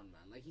James Bond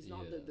man. Like he's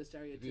not Yeah. the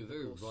He'd be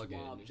very stereotypical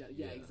rugged. suave.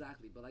 Yeah.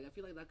 Exactly. But like I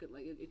feel like that could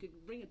like it could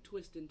bring a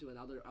twist into an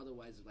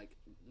otherwise like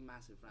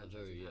massive franchise.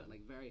 very, we've yeah. had.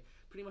 Like very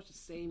pretty much the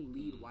same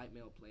lead white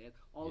male play it.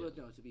 Although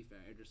Yeah. no, to be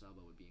fair, Idris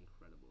Elba would be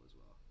incredible as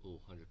well. Oh,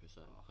 100%,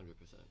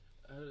 100%.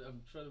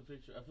 I'm trying to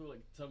picture. I feel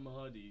like Tom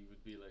Hardy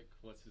would be like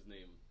what's his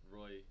name,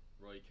 Roy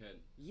Kent.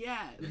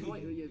 Yeah. Boy,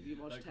 have you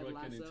watched Like Ted Roy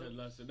Kent in Lasso? Ted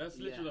Lasso. That's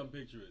Yeah. literally what I'm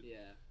picturing.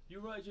 Yeah.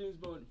 You're right, James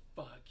Bond.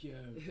 Fuck you.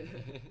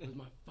 With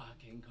my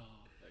fucking car.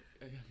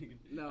 Like,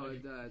 No,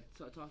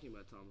 talking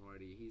about Tom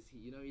Hardy, he's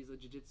a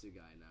jiu-jitsu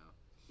guy now.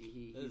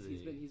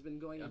 He's been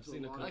going I've into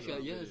seen a a lot couple of of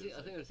Actually, yeah, videos,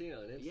 I think I've seen it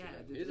on Instagram.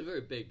 Yeah, He's a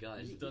very big guy.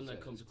 He's to done be that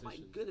fair. competition.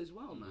 quite good as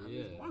well, man.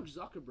 Yeah. Mark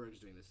Zuckerberg's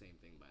doing the same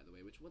thing, by the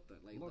way. Which what the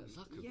like? Mark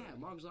Zuckerberg? Yeah,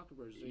 Mark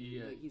Zuckerberg's doing.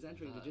 Yeah. Like, he's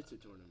entering jiu-jitsu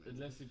tournament.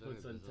 Unless he Very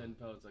puts on bizarre. 10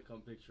 pounds, I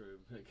can't picture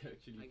him like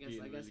actually. I being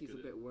guess really he's a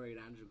good bit at it. worried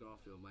Andrew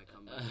Garfield might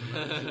come back.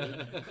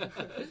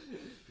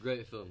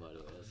 Great film, by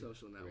the way. That's a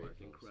Social great Network,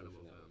 film,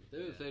 incredible Social film. Network.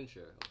 David Yeah.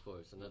 Fincher, of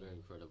course, another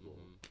incredible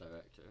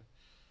director.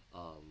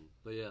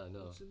 But yeah,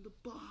 no. What's in the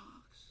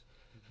box?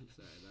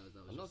 Sorry, that was.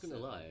 I'm not just gonna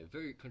silly. lie,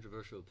 very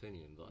controversial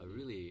opinion, but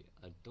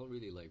I don't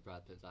really like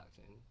Brad Pitt's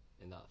acting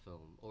in that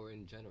film, or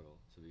in general,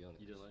 to be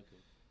honest. You don't like him?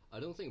 I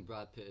don't think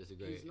Brad Pitt is a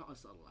great. He's not a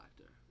subtle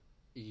actor.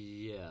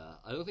 Yeah,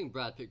 I don't think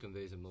Brad Pitt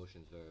conveys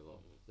emotions very well.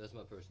 That's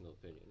my personal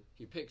opinion.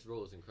 He picks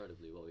roles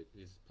incredibly well.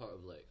 He's part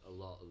of like a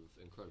lot of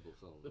incredible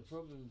films. The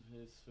problem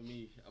is for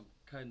me,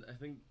 I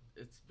think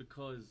it's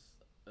because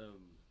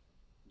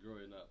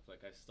growing up,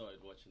 like I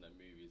started watching like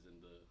movies in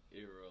the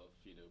era of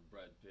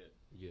Brad Pitt,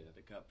 Yeah.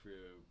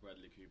 DiCaprio,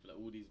 Bradley Cooper, like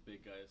all these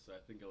big guys. So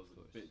I think I was a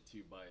course. bit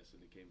too biased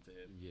when it came to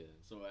him. Yeah.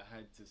 So I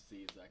had to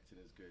see his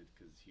acting as good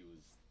because he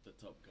was the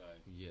top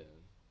guy. Yeah.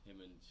 Him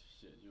and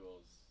shit, who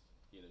else?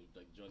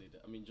 Like Johnny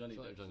Depp. I mean, Johnny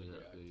Sorry, Depp's Johnny a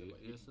great Depp, actor, yeah,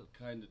 but yeah, he so-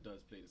 kind of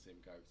does play the same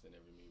character in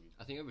every movie.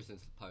 I think ever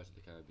since Pirates of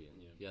the Caribbean,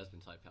 Yeah. he has been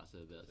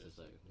typecasted a bit as this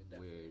like It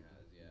definitely weird,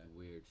 has, yeah.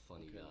 weird,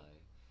 funny Okay. guy.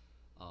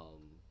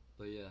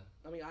 But yeah,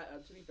 I mean,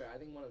 to be fair, I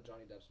think one of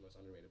Johnny Depp's most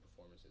underrated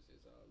performances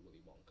is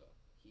Willy Wonka.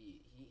 He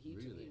to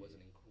Really? me was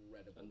an incredible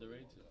Willy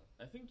Underrated.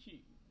 Wonka. I think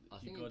he I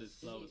think got his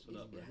it's- flowers for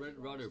that. Yeah, Bro. has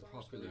he rather won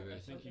stars for popular. that? I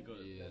think he got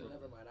it. Yeah.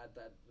 Never mind.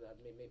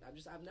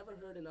 I've never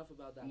heard enough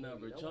about that. No, movie.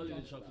 bro, No Charlie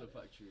one and the talks Chocolate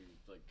about it. Factory,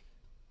 like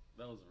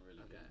that was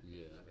really Okay. good.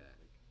 Yeah. Okay.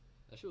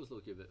 that shit was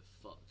looking a bit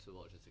fucked to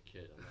watch as a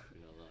kid. I'm not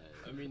gonna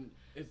lie. I mean,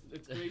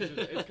 it's crazy.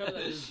 It's kind of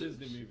like those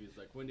Disney movies,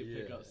 like when they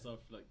pick Yeah. up stuff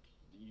like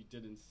you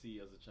didn't see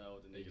as a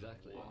child, and then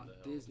Exactly. You're like, what the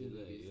hell? Disney Yeah,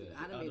 movies,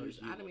 yeah. animators,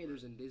 Adult humor,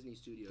 animators, and Disney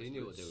studios. They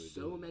knew put what they were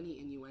so doing. many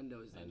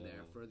innuendos I in there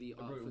know. for the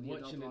Bro, for the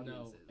watching adult it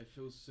now, audiences. it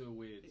feels so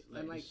weird. And,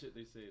 Like, like, the shit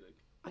they say, like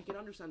I can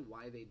understand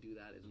why they do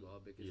that as well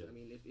because Yeah. I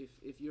mean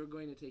if you're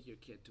going to take your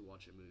kid to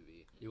watch a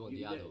movie, You want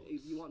the adults.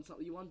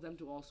 you want them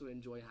to also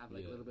enjoy, have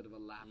like a Yeah. little bit of a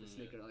laugh, a Mm,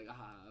 snicker, like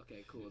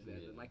okay, cool.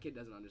 Yeah. My kid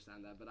doesn't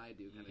understand that, but I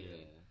do kind of.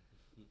 Yeah.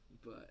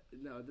 But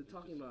no, they're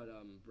talking about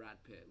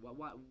Brad Pitt.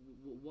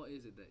 What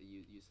is it that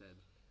you said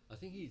I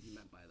think you he's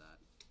meant by that?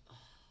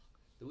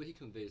 the way he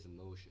conveys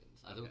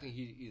emotions. I don't Okay. think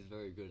he's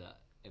very good at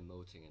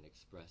emoting and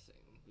expressing.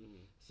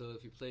 Mm-hmm. So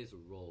if he plays a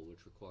role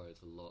which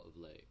requires a lot of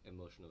like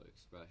emotional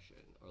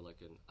expression or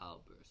like an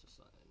outburst or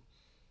something,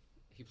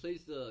 he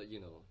plays the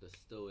the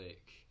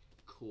stoic,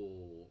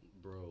 cool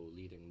bro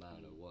leading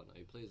man or whatnot.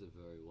 He plays it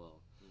very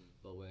well.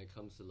 But when it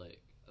comes to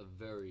like a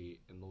very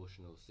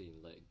emotional scene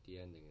like the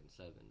ending in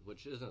Seven,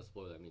 which isn't a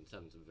spoiler. I mean,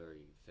 Seven's a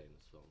very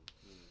famous film.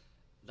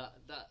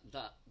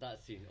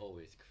 That scene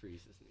always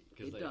creases me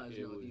It like, does. it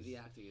No, was, the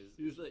acting is.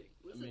 he was like,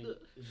 listen mean, to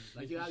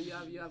Like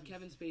you have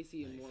Kevin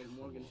Spacey and Like, come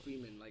Morgan on.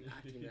 Freeman like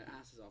acting their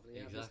asses off, and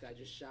you have this guy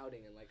Exactly. just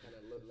shouting and like kind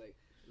of look like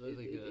Look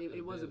like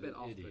it was a bit of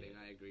an off-putting. idiot.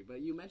 I agree,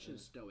 but you mentioned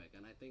stoic,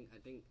 and I think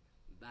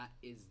that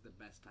is the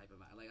best type of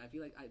like I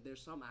feel like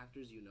there's some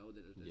actors that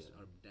Yeah.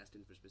 are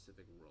destined for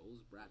specific roles.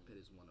 Brad Pitt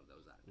is one of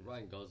those actors.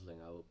 Ryan Gosling,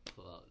 I will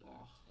put out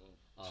there.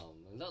 Oh,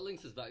 And that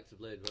links us back to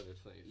Blade Runner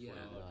 2049 Yeah.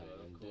 Okay,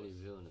 and of Denis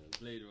course. Villeneuve.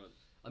 Blade Runner.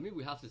 I mean,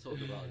 we have to talk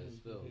about this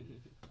film.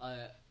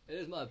 It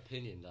is my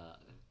opinion that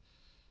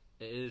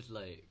it is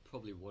like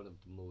probably one of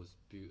the most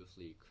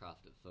beautifully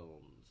crafted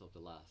films of the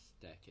last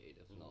decade,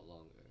 if not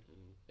longer.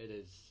 It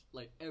is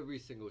like every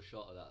single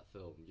shot of that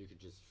film, you could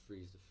just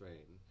freeze the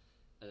frame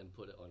and then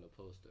put it on a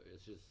poster.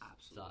 It's just that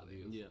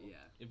Absolutely. beautiful. Yeah.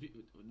 Yeah. If you,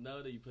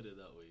 now that you put it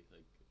that way,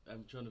 like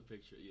I'm trying to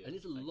picture it. Yeah. And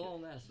it's a I get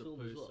long ass the film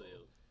as well.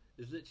 poster,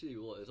 It's literally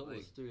it's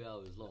almost 3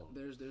 hours long.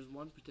 There's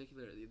one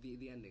particular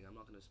the ending. I'm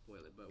not gonna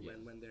spoil it, but Yeah.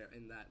 when they're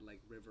in that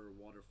like river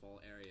waterfall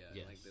area,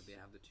 Yes. like they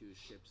have the two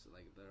ships,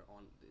 like they're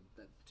on.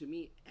 That to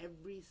me,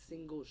 every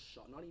single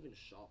shot, not even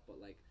shot, but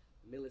like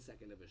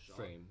millisecond of a shot,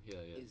 Frame, yeah.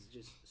 is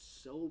just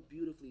so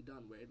beautifully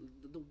done. Where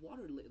the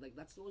water, like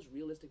that's the most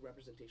realistic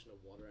representation of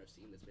water I've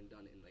seen that's been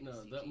done in like.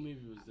 No, CG that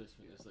movie was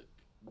different. atmosphere. It's like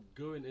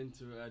going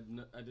into it,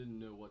 I didn't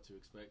know what to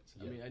expect.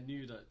 I Yeah. mean, I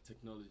knew that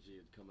technology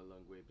had come a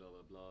long way, blah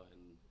blah blah,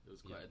 and it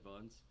was quite Yeah.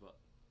 advanced. But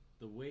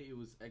the way it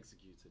was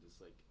executed, it's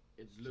like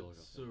it It's looked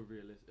jaw-dropping. so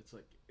realistic. It's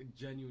like it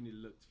genuinely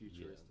looked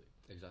futuristic.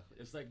 Exactly.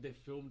 It's like they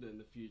filmed it in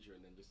the future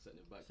and then just sent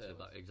it back to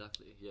us.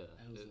 Exactly, yeah.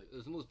 I was like- It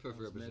was the most perfect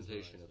I was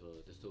representation of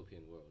mesmerised. a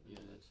dystopian world, Yeah.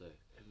 I'd say.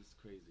 It was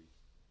crazy.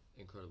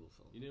 Incredible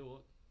film. You know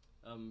what?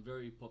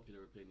 Very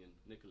popular opinion.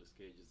 Nicolas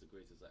Cage is the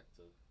greatest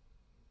actor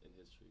in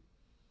history.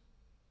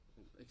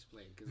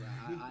 Explain, because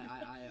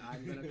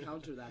I'm gonna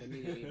counter that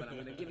immediately, but I'm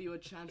gonna give you a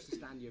chance to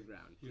stand your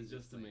ground. He's Please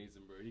just explain.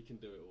 amazing, bro. He can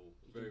do it all.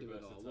 He Very can do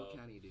it versatile. all. What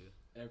can he do?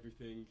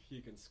 Everything.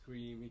 He can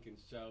scream. He can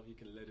shout. He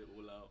can let it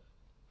all out.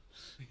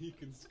 He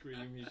can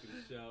scream. He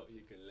can shout. He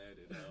can let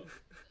it out.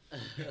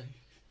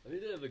 I mean, he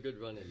did have a good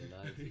run in the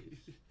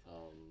 90s.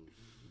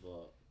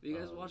 But You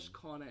guys watched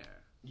Con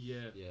Air?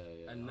 Yeah.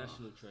 yeah. And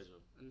National Treasure.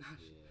 And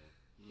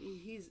Yeah.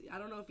 I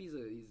don't know if he's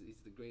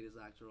the greatest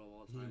actor of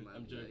all time.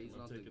 I'm joking. He's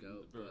not the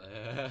GOAT.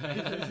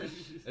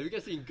 Have you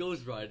guys seen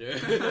Ghost Rider?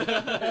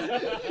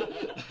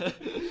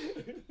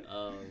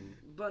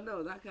 But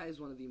no, that guy is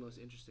one of the most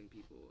interesting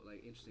people,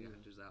 like interesting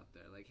actors out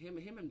there. Like him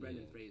and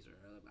Brendan Fraser.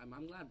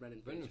 I'm glad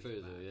Brendan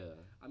Fraser. Yeah.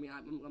 I mean,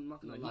 I'm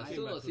not gonna lie. I've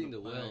still not seen The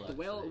Whale. The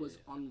Whale was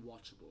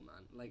unwatchable,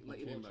 man. Like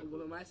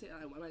when I say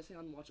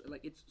unwatchable,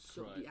 like it's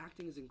so the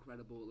acting is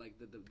incredible. Like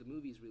the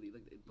movie is really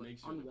like, but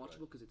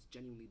unwatchable because it's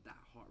genuinely that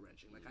heart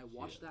wrenching. Like I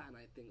watched that and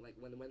I think like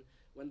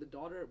when the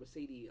daughter was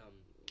Sadie, I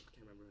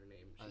can't remember her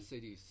name.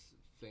 Sadie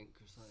Fink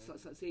or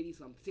something. Sadie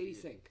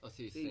Sink. Oh,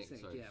 Sadie Sink.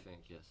 Sorry, yeah.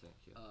 Fink. Yeah, Sink.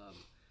 Yeah.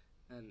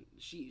 And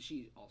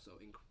she also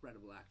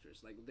incredible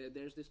actress. Like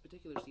there's this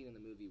particular scene in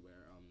the movie where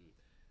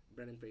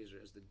Brendan Fraser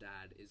as the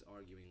dad is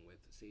arguing with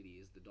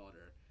Sadie as the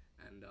daughter,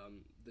 and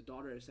the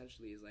daughter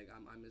essentially is like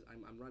I'm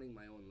running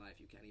my own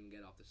life. You can't even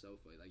get off the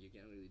sofa. Like you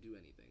can't really do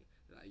anything.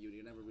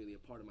 You're never really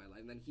a part of my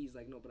life. And then he's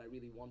like, no, but I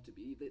really want to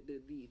be.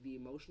 The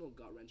emotional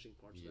gut wrenching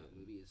parts of that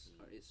movie is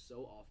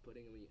so off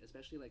putting. I mean,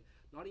 especially like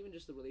not even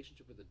just the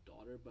relationship with the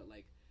daughter, but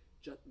like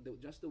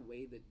just the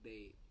way that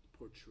they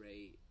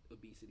portray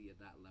obesity at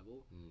that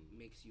level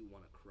makes you want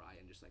to cry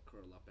and just like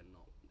curl up and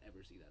not ever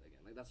see that again.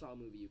 Like that's not a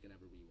movie you can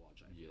ever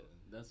rewatch. I feel.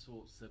 That's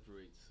what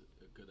separates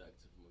a good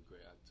actor from a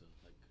great actor.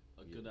 Like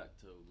a good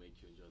actor will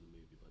make you enjoy the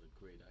movie, but a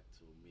great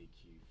actor will make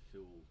you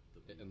feel the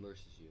movie. It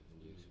immerses you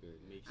in the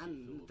experience.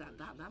 And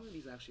that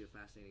movie is actually a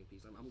fascinating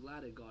piece. I'm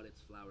glad it got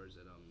its flowers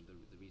at the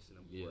recent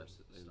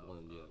awards stuff.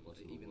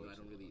 Even though I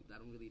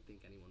don't really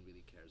think anyone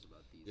really cares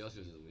about these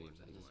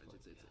awards anymore.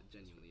 It's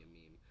genuinely a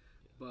meme,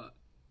 but.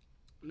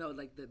 No,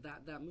 like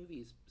that movie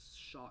is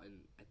shot in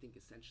I think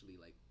essentially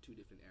like two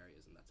different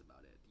areas, and that's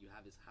about it. You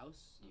have his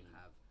house, you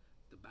have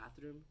the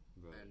bathroom,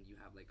 and you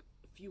have like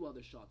a few other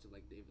shots of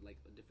like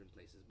different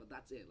places, but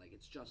that's it. Like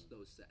it's just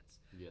those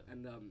sets. Yeah.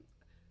 And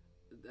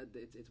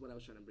it's what I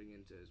was trying to bring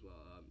into as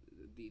well.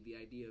 The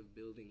idea of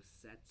building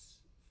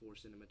sets for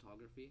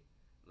cinematography,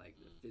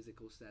 like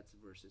physical sets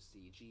versus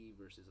CG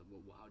versus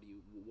what do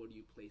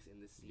you place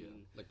in the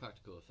scene? Like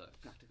practical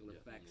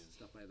effects,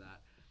 stuff like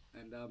that.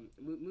 And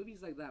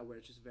movies like that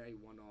where it's just very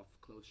one-off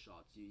close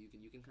shots,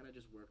 you can kind of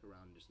just work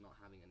around just not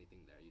having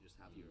anything there. You just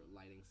have your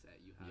lighting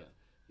set, you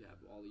have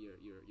all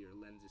your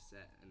lenses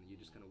set, and you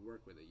just kind of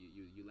work with it.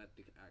 You let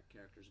the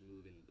characters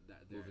move in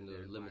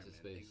their limited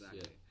space.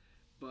 Exactly. Yeah.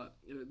 But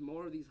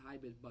more of these high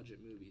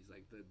budget movies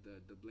like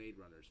the Blade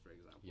Runners, for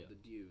example,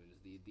 the Dunes,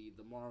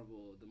 the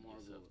Marvel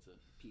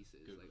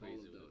pieces, like all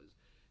of those.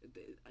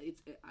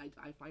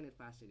 I find it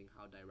fascinating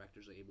how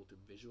directors are able to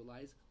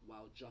visualize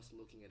while just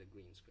looking at a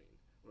green screen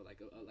or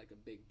like a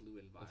big blue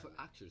environment. And for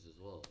actors as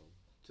well,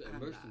 to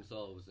immerse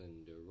themselves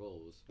in their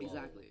roles.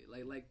 Exactly.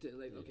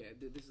 Okay,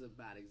 this is a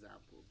bad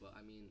example, but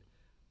I mean,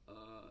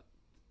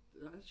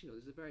 actually no,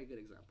 this is a very good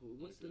example.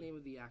 What's the name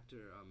of the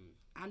actor?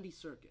 Andy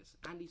Serkis.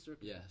 Andy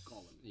Serkis as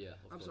Gollum. Yeah.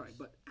 I'm sorry,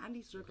 but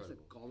Andy Serkis as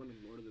Gollum in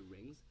Lord of the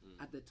Rings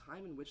at the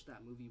time in which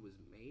that movie was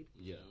made.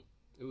 Yeah.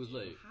 It was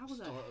like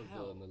start of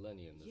the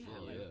millennium as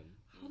well.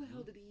 How the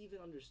hell did he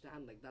even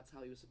understand? Like that's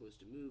how he was supposed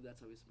to move.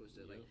 That's how he was supposed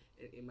to like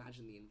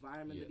imagine the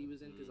environment that he was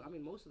in. Because I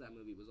mean, most of that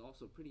movie was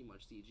also pretty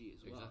much CG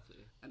as well.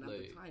 Exactly. And at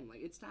the time, like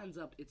it stands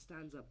up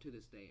to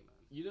this day, man.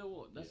 You know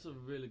what? That's a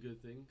really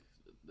good thing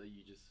that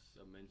you just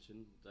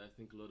mentioned. That I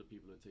think a lot of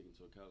people don't take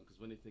into account.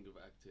 Because when they think of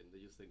acting, they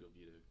just think of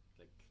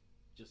like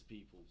just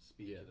people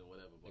speaking or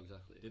whatever. But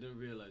they don't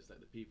realize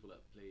that the people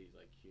that play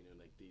like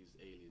like these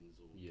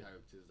aliens or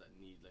characters that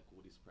need like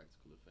all these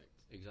practical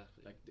effects.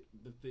 Exactly. Like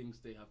the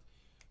things they have.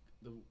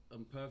 The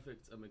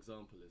perfect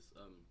example is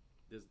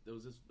there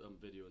was this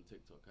video on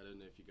TikTok. I don't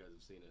know if you guys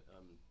have seen it.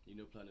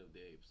 Planet of the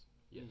Apes.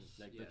 Yes.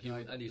 Like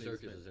Andy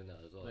Serkis is in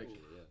that as well. Like,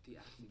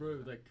 bro,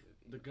 like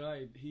the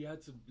guy, he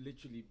had to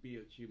literally be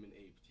a human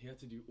ape. He had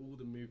to do all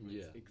the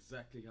movements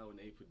exactly how an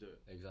ape would do it.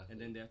 Exactly. And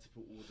then they had to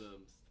put all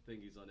the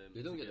thingies on him.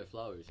 They don't get their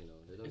flowers,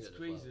 They don't. It's get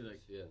crazy,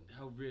 flowers. like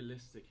how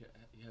realistic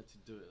he had to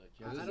do it. Like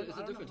I don't know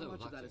how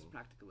much of that is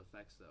practical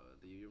effects though.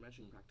 You're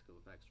mentioning practical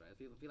effects, right? I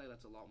feel like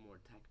that's a lot more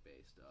tech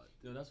based.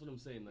 No, that's what I'm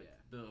saying. Like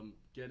the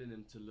getting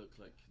him to look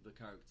like the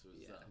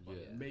characters,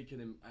 making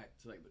him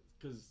act like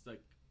because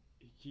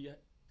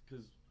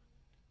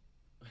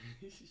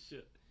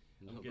shit.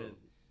 I'm good.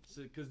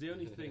 So because the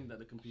only thing that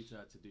the computer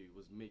had to do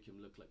was make him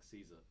look like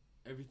Caesar.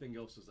 Everything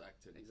else was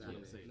acting. Exactly.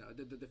 What I'm saying. No,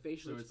 the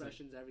facial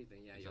expressions,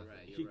 everything. Yeah, you're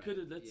right. He could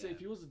have. Let's say if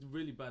he was a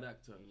really bad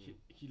actor,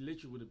 he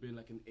literally would have been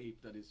like an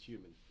ape that is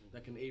human,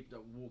 like an ape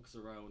that walks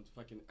around,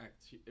 fucking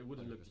acts. It would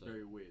have looked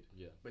very weird.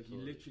 Yeah. But he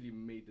literally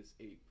made this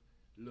ape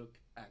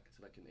act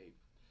like an ape.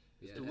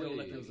 Yeah, to feel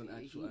like it was an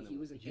actual animal. He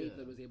was an ape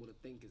that was able to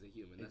think as a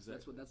human.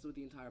 That's what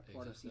the entire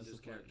part of Caesar's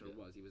character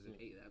was. He was an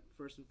ape.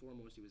 First and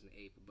foremost, he was an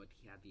ape, but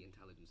he had the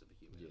intelligence of a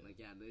human. Like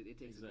it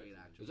takes a great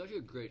actor. It's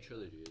actually a great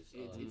trilogy.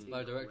 It's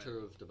by director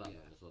of the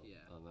Batman as well.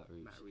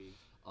 Matt Reeves.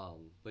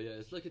 But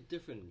yeah, it's like a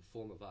different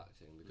form of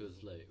acting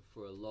because like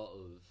for a lot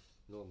of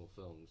normal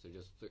films, they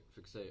just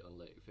fixate on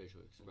like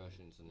facial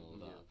expressions and all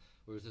that.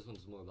 Whereas this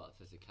one's more about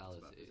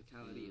physicality. It's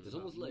about physicality. It's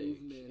almost like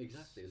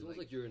exactly. It's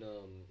almost like you're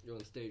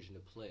on stage in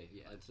a play.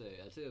 Yeah. I'd say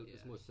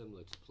it's more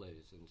similar to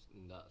plays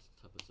in that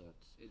type of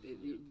sense.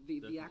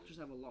 The actors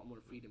have a lot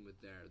more freedom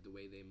with the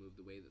way they move,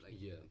 the way that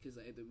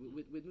because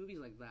with movies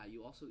like that,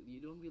 you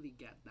don't really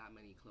get that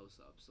many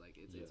close-ups.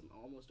 Like it's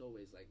almost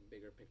always like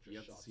bigger picture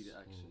you have shots. to see the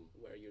action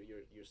Where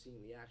you're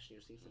seeing the action,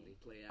 you're seeing something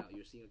play out,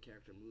 you're seeing a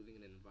character moving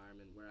in an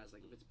environment. Whereas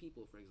like if it's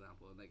people, for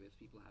example, like if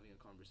people having a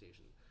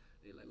conversation,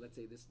 let's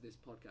say this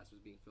podcast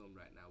was being filmed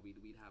right now, we'd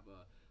have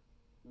a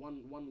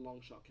one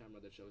long shot camera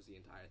that shows the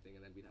entire thing,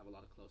 and then we'd have a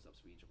lot of close-ups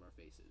for each of our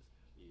faces.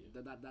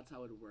 That's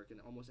how it would work in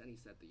almost any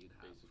set that you'd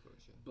have.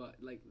 But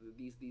like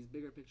these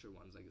bigger picture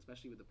ones, like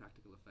especially with the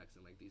practical effects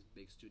and like these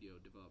big studio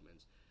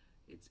developments,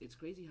 it's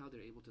crazy how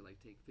they're able to like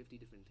take 50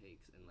 different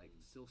takes and like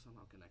still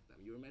somehow connect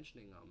them. You were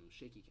mentioning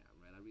shaky cam,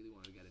 right? I really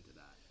wanted to get into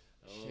that.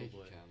 Shaky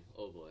cam.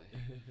 Oh boy.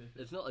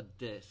 It's not a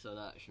diss on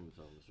action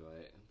films,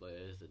 right? But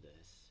it is a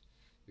diss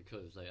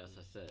because, like as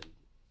I said,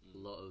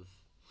 a lot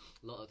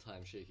of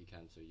times shaky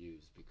cams are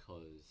used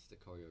because the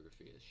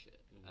choreography is shit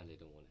and they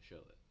don't want to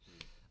show it.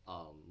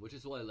 Which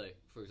is why, like,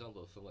 for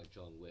example, from like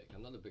John Wick,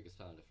 I'm not the biggest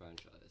fan of the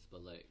franchise,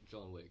 but like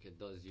John Wick, it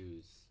does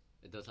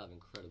have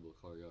incredible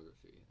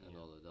choreography and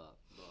all of that.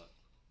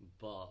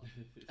 But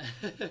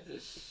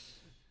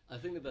I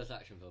think the best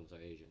action films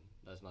are Asian.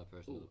 That's my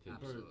personal opinion.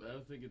 Absolutely. I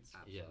don't think it's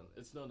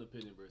it's not an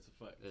opinion, but it's a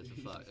fact. It's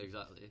a fact,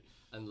 exactly.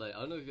 And like I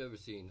don't know if you've ever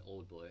seen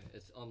Old Boy.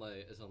 It's on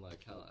my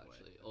account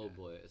actually. Okay. Old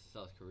Boy. It's a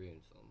South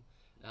Korean film.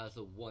 It has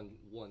a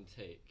one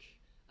take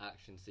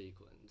action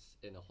sequence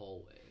in a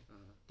hallway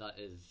that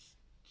is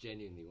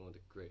genuinely one of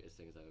the greatest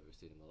things I've ever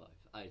seen in my life.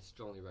 I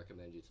strongly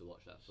recommend you to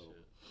watch that film,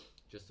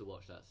 just to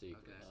watch that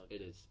sequence. Okay.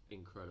 It is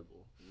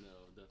incredible.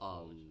 No,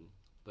 definitely.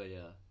 But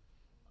yeah,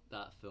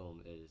 that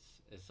film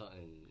is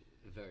something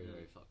very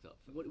fucked up.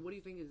 What do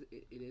you think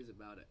it is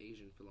about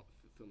Asian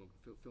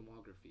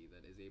filmography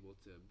that is able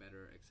to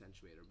better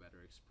accentuate or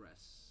better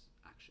express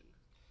action?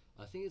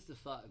 I think it's the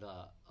fact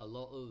that a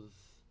lot of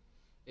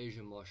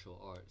Asian martial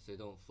arts, they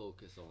don't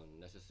focus on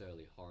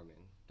necessarily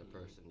harming the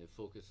person. They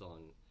focus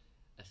on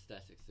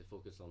aesthetics, they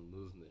focus on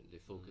movement, they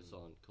focus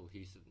on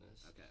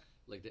cohesiveness. Okay.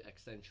 Like they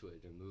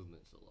accentuate their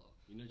movements a lot.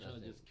 You're not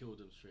trying to just kill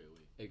them straight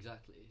away.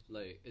 Exactly.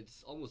 Like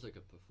it's almost like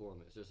a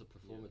performance. There's a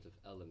performative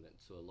element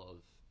to a lot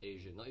of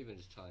Asian, not even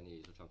just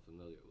Chinese, which I'm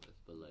familiar with,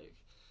 but like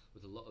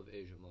with a lot of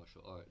Asian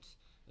martial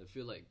arts. I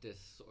feel like this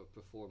sort of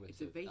performative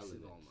It's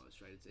evasive element,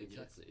 almost, right?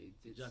 Exactly.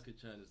 Jackie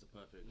Chan is the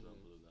perfect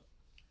example of that.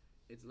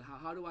 It's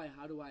how do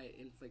I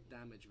inflict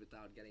damage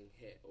without getting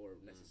hit or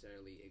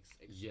necessarily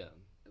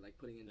like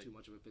putting in too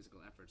much of a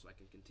physical effort so I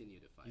can continue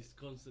to fight. He's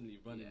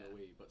constantly running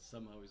away, but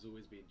somehow he's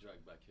always being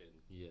dragged back in.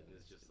 Yeah. And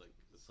it's just like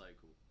the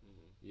cycle.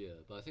 Yeah,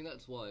 but I think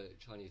that's why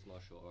Chinese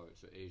martial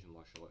arts or Asian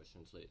martial arts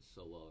translates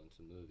so well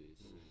into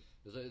movies.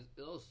 Because it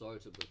all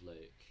started with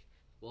like,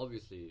 well,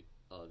 obviously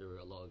there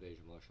were a lot of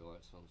Asian martial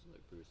arts films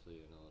like Bruce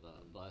Lee and all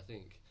that, but I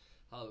think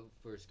how it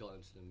first got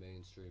into the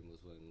mainstream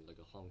was when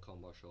like a Hong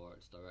Kong martial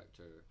arts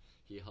director,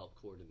 he helped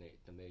coordinate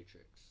the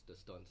Matrix, the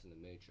stunts in the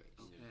Matrix.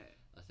 Okay.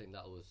 I think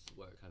that was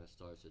where it kind of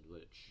started,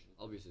 which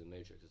obviously the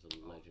Matrix is a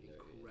legendary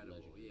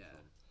incredible, film.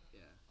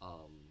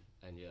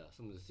 And yeah,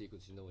 some of the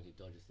sequences, you know, when he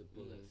dodges the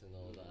bullets and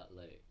all that,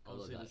 like I'll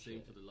all of say that the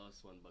same shit. for the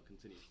last one, but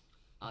continue.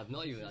 I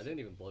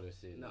didn't even bother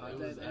seeing No,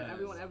 it.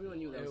 everyone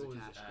knew that was a It was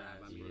cash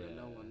grab. I mean,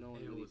 no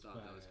one really thought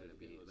that was going to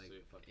be like.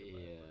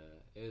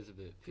 It was a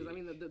bit. Because I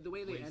mean, the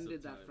way they Waste of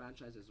ended that time.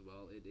 franchise as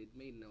well, it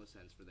made no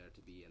sense for there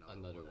to be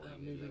Another one.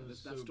 Like, movie like,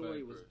 was that so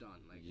story bad, was bro.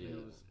 done. Like Yeah.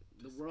 it was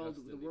the world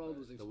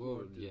was The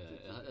explored. world,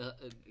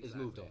 it's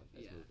moved on.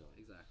 It's moved on.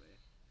 Exactly.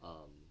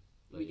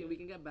 But We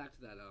can get back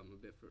to that a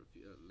bit for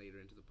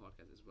later into the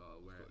podcast as well,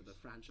 where the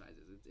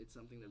franchises. It's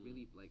something that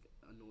really like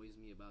annoys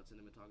me about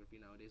cinematography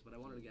nowadays. But I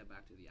wanted to get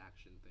back to the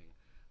action thing.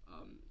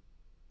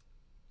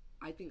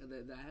 I think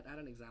that I had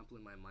an example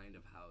in my mind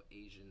of how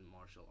Asian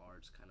martial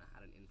arts kind of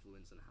had an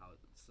influence on how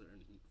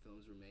certain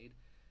films were made.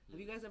 Have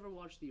you guys ever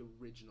watched the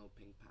original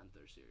Pink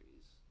Panther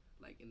series?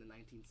 Like in the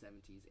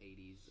 1970s,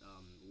 80s,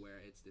 where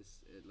it's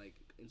this like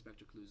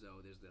Inspector Clouseau.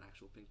 There's the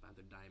actual Pink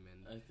Panther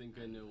diamond. I think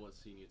I know what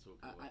scene you're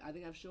talking about. I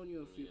think I've shown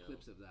you a few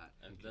clips of that.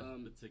 And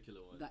that particular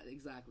one. That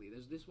exactly.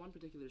 There's this one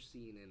particular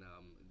scene in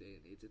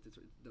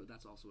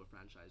that's also a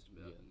franchise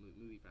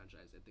movie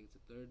franchise. I think it's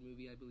the third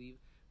movie, I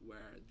believe,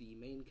 where the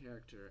main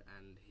character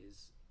and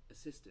his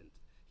assistant.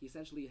 He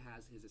essentially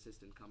has his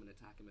assistant come and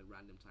attack him at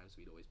random times,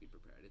 so he'd always be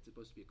prepared. It's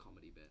supposed to be a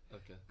comedy bit.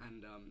 Okay.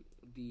 And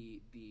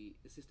the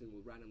assistant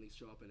will randomly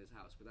show up in his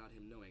house without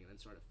him knowing and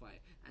then start a fight.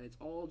 And it's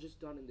all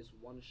just done in this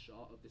one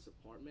shot of this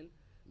apartment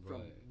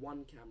from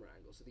one camera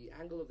angle. So the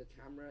angle of the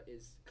camera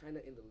is kind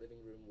of in the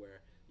living room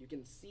where you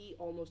can see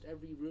almost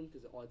every room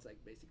because it's like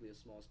basically a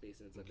small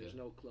space and it's like there's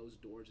no closed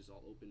doors, it's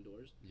all open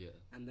doors. Yeah.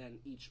 And then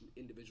each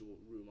individual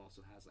room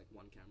also has like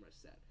one camera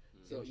set.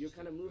 So you're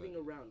kind of moving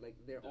around, like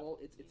they're all.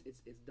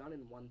 It's done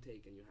in one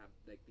take, and you have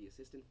like the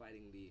assistant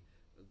fighting the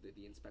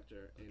the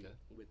inspector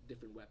with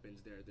different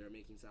weapons. They're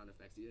making sound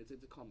effects.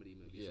 It's a comedy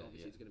movie, so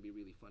obviously it's going to be a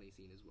really funny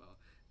scene as well.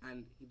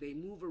 And they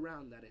move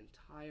around that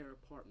entire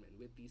apartment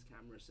with these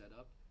cameras set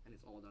up, and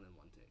it's all done in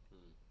one take.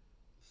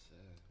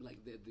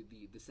 Like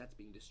the set's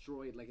being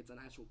destroyed, like it's an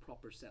actual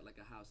proper set, like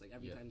a house. Like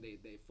every time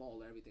they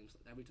fall, every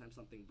time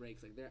something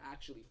breaks, like they're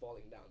actually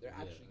falling down, they're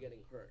actually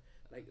getting hurt.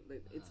 Like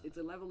it's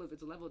a level of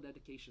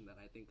dedication that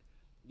I think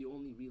you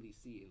only really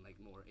see in like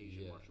more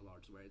Asian martial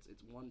arts, where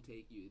it's one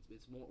take.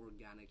 It's more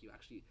organic. You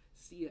actually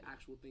see an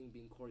actual thing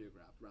being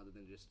choreographed rather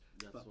than just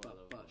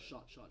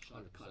shot,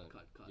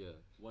 cut. Yeah,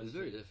 it's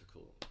very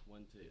difficult.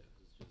 One take is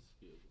just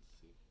be able to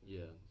see.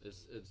 Yeah,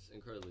 it's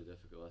incredibly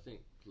difficult. I think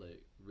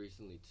like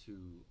recently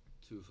two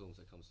films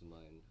that comes to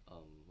mind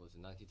was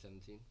it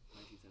 1917?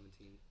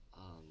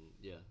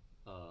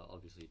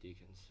 Obviously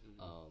Deacons.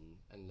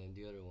 And then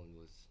the other one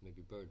was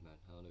maybe Birdman.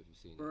 I don't know if you've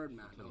seen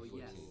Birdman. it. Oh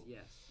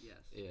yes.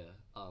 Yeah.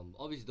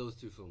 Obviously those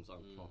two films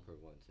aren't proper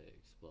one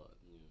takes, but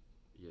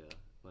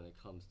when it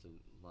comes to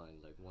mine,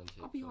 like one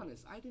take. I'll be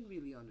honest, I didn't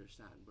really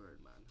understand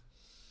Birdman.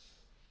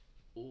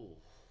 Oh.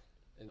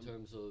 In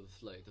terms of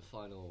like the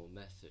final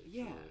message.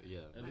 Yeah.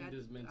 I think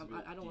there's meant to be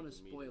I don't want to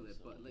spoil it,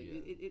 but like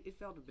it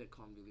felt a bit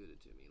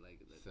convoluted to me. Like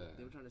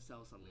they were trying to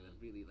sell something that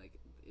really like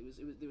it was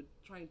they were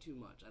trying too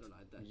much. I don't know.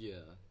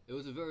 It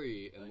was a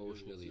very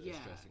emotionally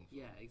distressing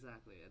film. Yeah,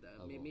 exactly.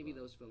 Maybe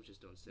those films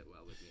just don't sit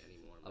well with me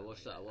anymore. Man. I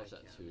watched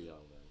that too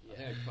young, man. I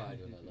think I cried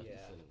when I left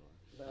the cinema.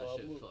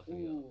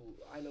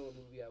 I know a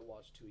movie I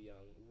watched too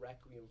young.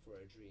 Requiem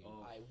for a Dream.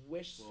 I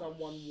wish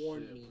someone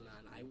warned me,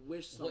 man. I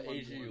wish someone warned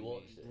me. What age did you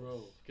watch it?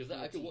 Bro. Because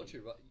I could watch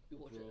it. You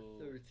watched it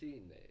at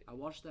 13, mate. I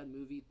watched that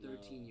movie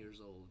 13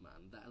 years old,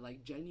 man. That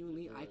like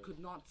genuinely, I could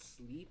not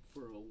sleep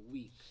for a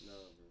week. No,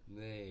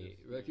 bro. Mate,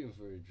 Requiem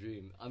for a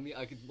Dream. I mean,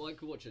 I could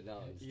watch it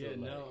now and still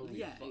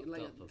fucked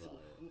up about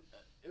it.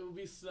 It would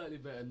be slightly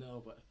better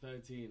now, but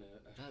 13.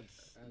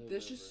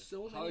 There's just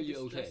so How many are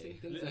you distressing okay?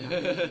 things that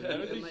happen. I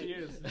don't think she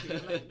is.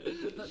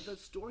 The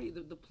story,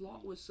 the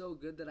plot was so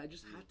good that I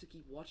just had to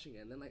keep watching it.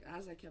 And then, like,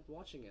 as I kept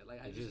watching it,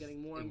 like, I was just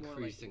getting more and more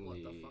like,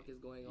 what the fuck is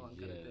going on,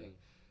 kind of thing.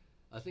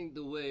 I think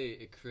the way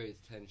it creates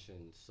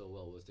tension so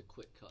well was the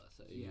quick cuts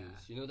that it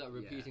used. You know that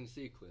repeating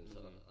sequence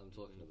I'm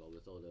talking about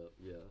with all the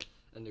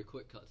and the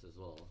quick cuts as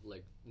well,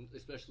 like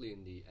especially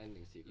in the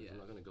ending sequence. I'm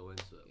not going to go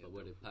into it, but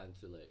where they pan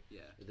to like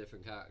the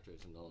different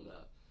characters and all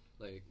that,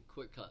 like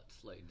quick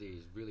cuts like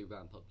these really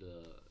ramp up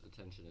the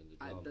tension and the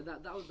drama.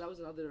 That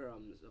was another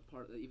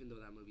part. Even though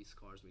that movie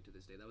scars me to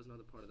this day, that was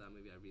another part of that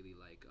movie I really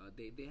like.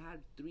 They had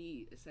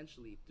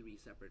essentially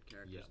three separate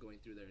characters going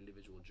through their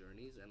individual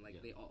journeys, and like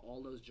they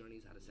all those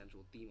journeys had a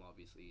central theme.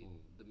 Obviously,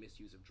 the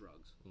misuse of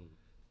drugs,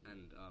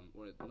 and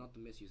or not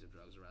the misuse of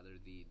drugs, rather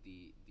the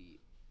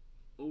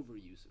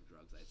overuse of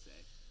drugs, I'd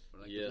say,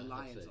 or like the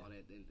reliance on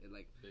it, and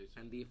like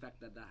and the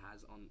effect that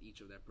has on each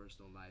of their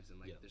personal lives,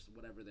 and like there's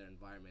whatever their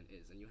environment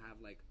is, and you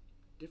have like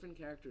different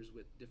characters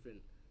with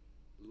different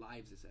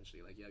lives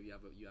essentially. Like you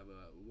have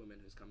a woman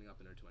who's coming up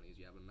in her 20s,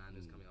 you have a man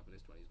who's coming up in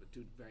his 20s, but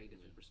two very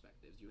different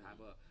perspectives. You have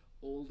a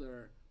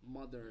older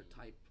mother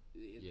type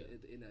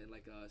in a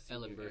like a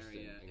senior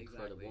area,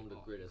 incredible, one of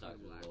the greatest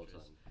actors of all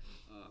time.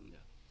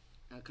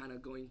 And kind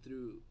of going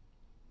through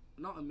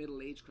not a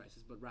middle-age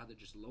crisis, but rather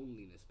just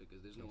loneliness because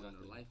there's no one in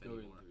her life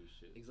anymore.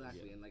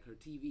 And like her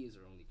TV is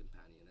her only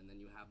companion, and then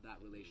you have that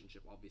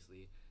relationship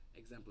obviously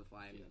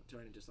exemplify and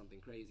turn into something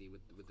crazy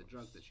with the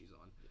drugs that she's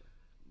on.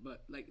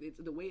 But like it's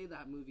the way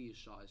that movie is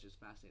shot is just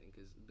fascinating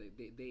because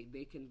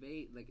they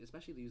convey, like,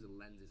 especially the use of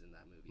lenses in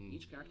that movie.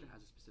 Each character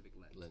has a specific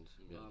lens.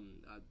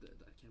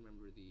 I can't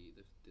remember the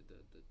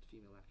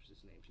female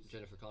actress's name. She's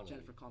Jennifer Connelly.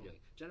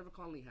 Jennifer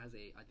Connelly has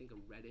I think a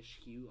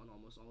reddish hue on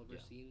almost all of her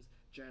scenes.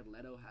 Jared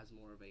Leto has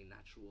more of a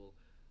natural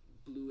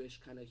bluish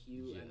kind of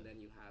hue, and then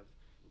you have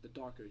the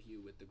darker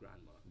hue with the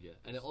grandma.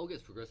 And it all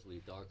gets progressively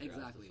darker.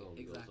 Exactly.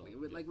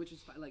 With like, which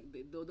is like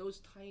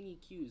those tiny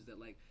cues that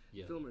like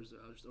filmers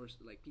or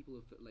like people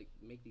who like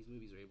make these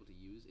movies are able to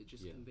use. It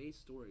just conveys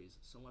stories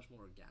so much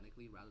more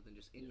organically rather than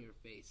just in your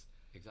face.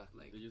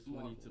 Exactly. Like, they just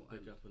want you to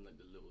pick up on like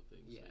the little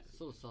things. It's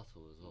so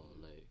subtle as well.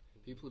 Like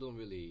people don't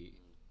really.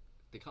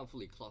 They can't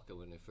fully clock it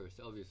when they first.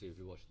 Obviously, if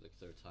you watch it like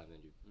third time, then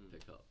you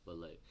pick up. But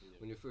like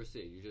when you first see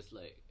it, you just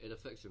like it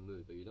affects your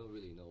mood, but you don't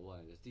really know why.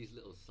 And it's these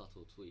little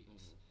subtle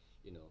tweaks,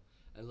 you know.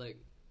 And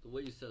like the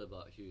way you said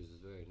about hues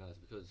is very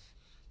nice because,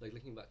 like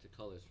looking back to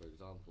colors, for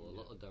example, a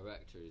lot of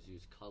directors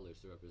use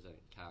colors to represent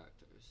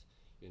characters.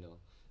 You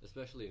know,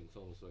 especially in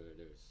films where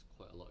there's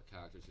quite a lot of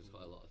characters, there's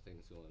quite a lot of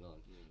things going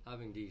on.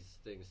 Having these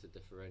things to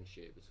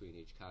differentiate between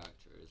each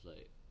character is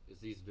like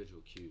these visual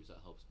cues that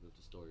helps move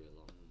the story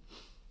along.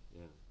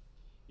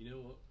 You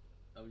know what?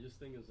 I'm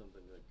just thinking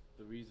something like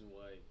the reason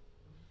why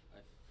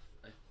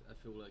I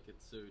feel like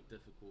it's so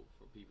difficult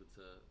for people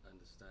to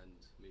understand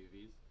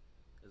movies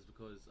is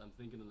because I'm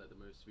thinking of like the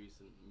most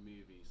recent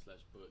movie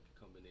 / book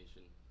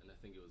combination, and I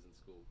think it was in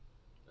school.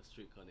 A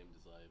Streetcar Named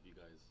Desire. Have you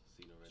guys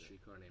seen already?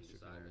 Streetcar Named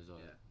Desire.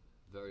 Yeah.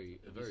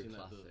 Very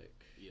classic.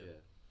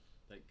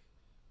 Like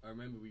I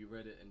remember we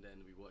read it and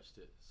then we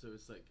watched it. So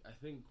it's like I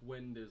think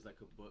when there's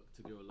like a book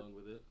to go along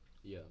with it,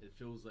 Yeah. It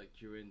feels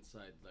like you're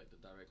inside like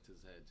the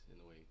director's head in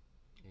a way,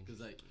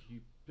 because like you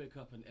pick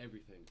up on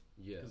everything.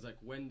 Yeah. Because like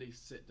when they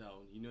sit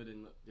down, you know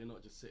they're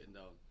not just sitting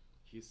down.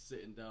 He's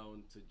sitting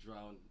down to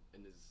drown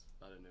in his,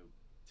 I don't know,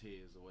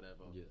 tears or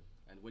whatever. Yeah.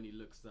 And when he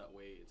looks that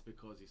way, it's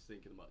because he's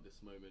thinking about this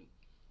moment.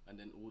 And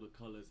then all the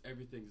colors,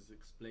 everything is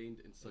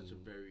explained in such a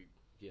very,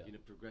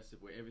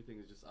 progressive way.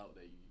 Everything is just out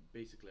there. You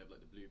basically have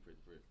like the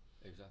blueprint for it.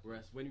 Exactly.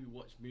 Whereas when we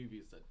watch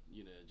movies that,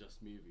 just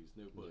movies,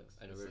 no books.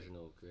 An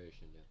original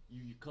creation,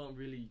 You can't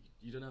really,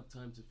 you don't have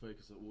time to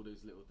focus on all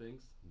those little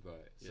things.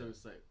 Right. So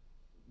it's like,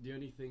 the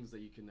only things that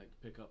you can like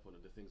pick up on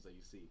are the things that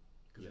you see.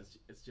 Because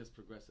it's just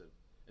progressive.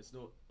 It's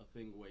not a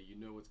thing where you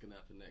know what's going to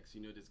happen next.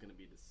 You know there's going to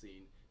be the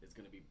scene, there's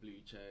going to be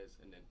blue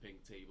chairs, and then pink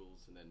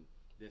tables, and then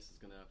this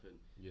is going to happen.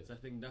 Yeah. So I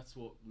think that's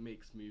what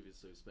makes movies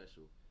so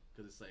special.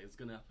 Because it's like, it's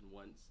going to happen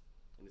once,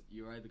 and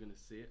you're either going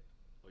to see it,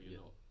 or you're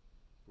not.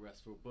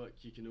 Whereas for a book,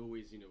 you can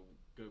always,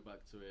 go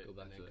back to it, and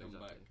then come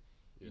back.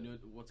 You know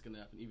what's going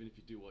to happen, even if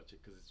you do watch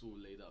it, because it's all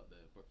laid out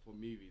there. But for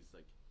movies,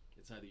 like,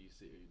 it's either you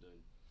see it or you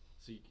don't.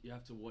 So you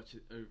have to watch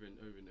it over and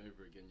over and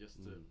over again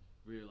just to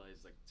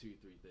realize, like,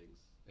 2-3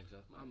 things.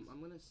 Exactly.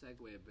 I'm going to segue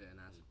a bit and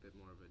ask a bit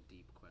more of a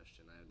deep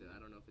question. I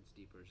don't know if it's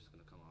deep or it's just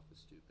going to come off as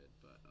stupid,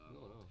 but...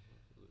 No.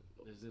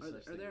 There's no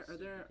such thing as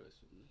a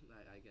stupid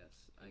question.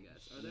 I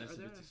guess. Unless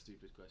it's a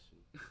stupid question.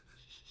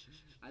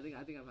 I think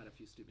I've had a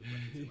few stupid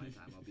questions in my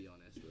time, I'll be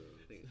honest.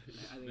 I think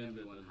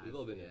everyone has. We've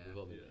all been there.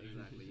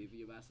 Exactly.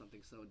 You've asked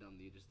something so dumb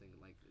that you just think,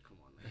 like,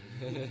 come on.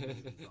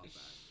 Like, it's not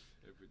that.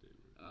 Every day.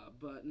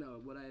 But no,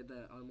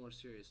 on a more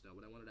serious note,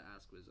 what I wanted to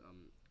ask was,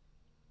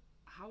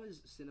 how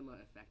has cinema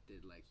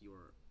affected like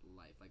your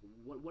life? Like,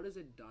 what has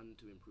it done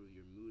to improve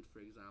your mood, for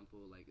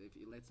example? Like, if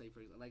let's say,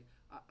 for example, like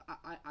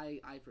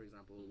I for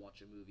example will watch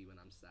a movie when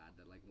I'm sad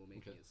that like will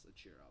make me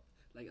cheer up.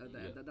 Like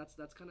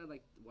that's kind of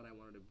like what I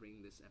wanted to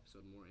bring this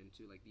episode more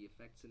into, like the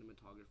effect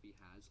cinematography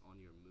has on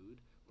your mood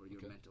or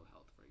your mental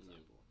health, for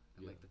example,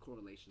 and like the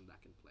correlation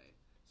that can play.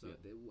 So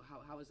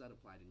how is that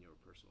applied in your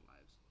personal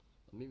lives?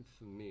 I mean,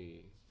 for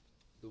me,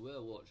 the way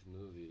I watch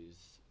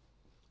movies,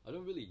 I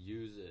don't really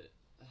use it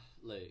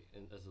like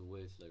as a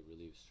way to like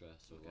relieve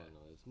stress or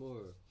whatnot. It's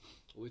more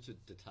a way to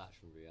detach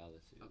from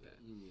reality. Okay.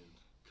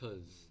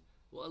 Because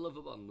what I love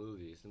about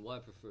movies and why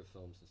I prefer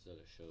films instead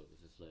of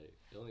shows is like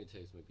it only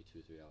takes maybe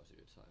 2-3 hours of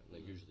your time,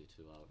 like usually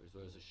 2 hours,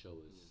 whereas a show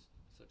is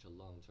such a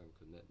long-term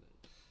commitment.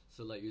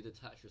 So like you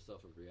detach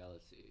yourself from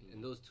reality.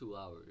 In those 2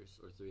 hours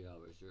or 3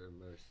 hours, you're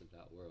immersed in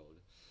that world.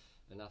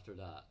 And after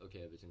that,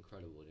 okay, if it's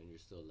incredible, then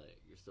you're still in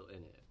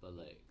it. But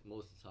like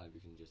most of the time,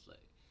 you can just like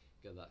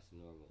get back to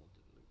normal,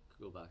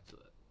 go back to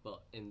it.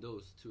 But in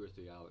those 2 or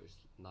 3 hours,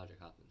 magic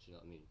happens. You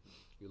know what I mean?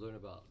 You learn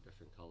about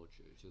different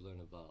cultures. You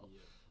learn about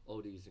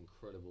all these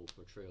incredible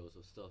portrayals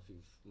of stuff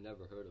you've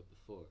never heard of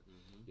before.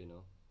 You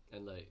know,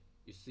 and like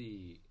you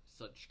see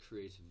such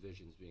creative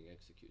visions being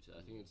executed.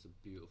 I think it's a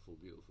beautiful,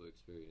 beautiful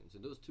experience.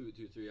 In those 2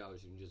 to 3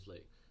 hours, you can just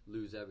like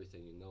lose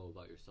everything you know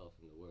about yourself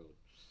and the world,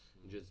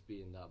 and just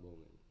be in that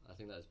moment. I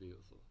think that's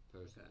beautiful,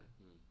 personally.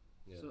 Okay.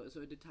 Yeah. So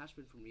a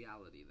detachment from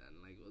reality then,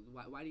 like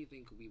why do you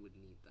think we would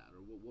need that,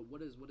 or what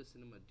does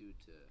cinema do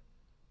to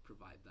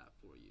provide that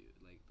for you?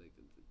 Like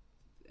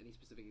any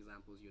specific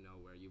examples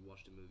where you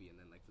watched a movie and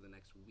then like for the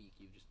next week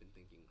you've just been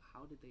thinking,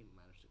 how did they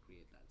manage to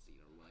create that scene,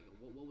 or like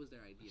what was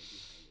their idea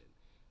behind it?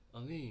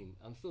 I mean,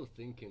 I'm still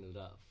thinking of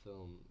that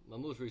film. My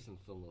most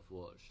recent film I've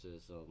watched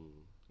is I'll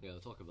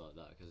talk about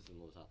that because it's the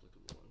most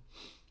applicable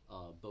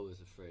one. Beau is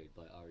Afraid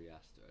by Ari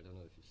Aster. I don't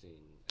know if you've seen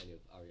any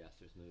of Ari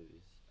Aster's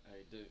movies.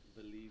 I don't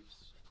believe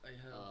I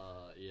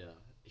have. Yeah,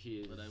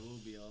 he is. But I will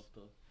be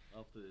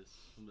after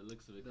this, from the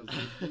looks of it.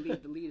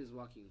 The lead is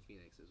Joaquin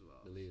Phoenix as well.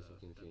 The lead is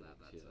Joaquin Phoenix.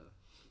 That's a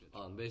good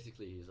job.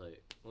 Basically, he's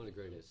like one of the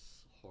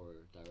greatest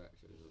horror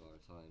directors of our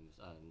times,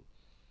 and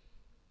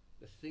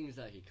the things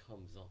that he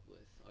comes up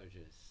with are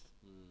just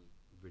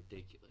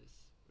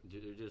ridiculous.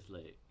 They're just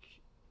like,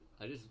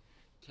 I just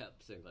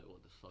kept saying like,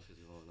 what the fuck is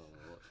going on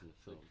while watching the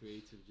film? Like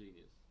creative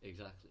genius.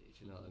 Exactly.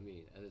 Do you know what I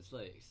mean? And it's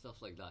like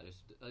stuff like that.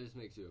 That just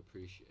makes you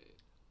appreciate.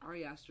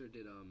 Ari Aster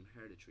did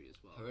Hereditary as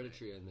well.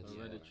 Hereditary, right? And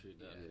Midsommar. Hereditary,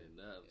 that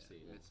I've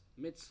seen.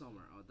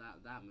 Midsommar. Oh,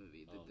 that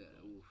movie.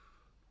 Oof.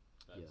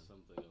 That's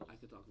something else. I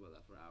could talk about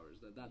that for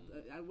hours.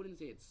 I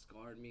wouldn't say it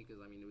scarred me because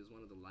I mean it was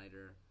one of the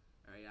lighter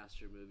Ari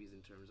Aster movies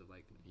in terms of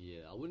like.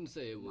 Yeah, I wouldn't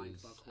say it was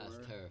as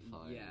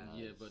terrifying.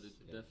 Yeah, but it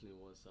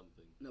definitely was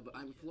something. No, but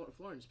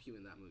Florence Pugh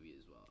in that movie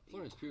as well.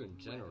 Florence Pugh in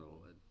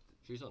general,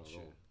 she's on a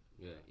roll.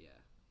 Yeah.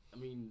 I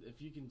mean, if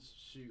you can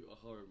shoot a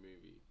horror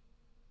movie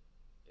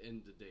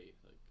in the day,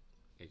 like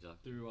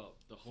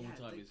throughout the whole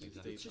time, it's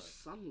daytime. It's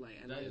just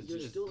sunlight, and that you're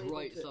still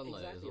bright able to,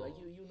 sunlight exactly, as well.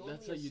 Like you normally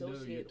that's how you know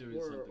you're doing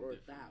something or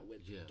different. that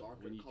with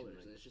darker when you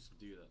colors, can, like, and it's just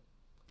do that.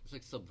 It's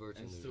like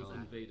subverting and the still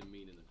genre. convey the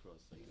meaning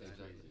across. Like,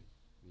 exactly.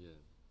 Yeah.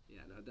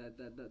 Yeah,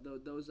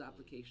 no, those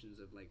applications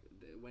of like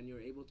when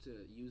you're able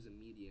to use a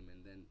medium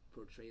and then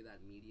portray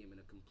that medium in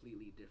a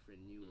completely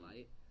different new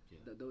light,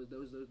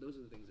 those are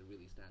the things that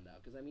really stand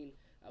out. Because I mean,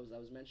 I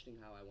was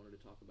mentioning how I wanted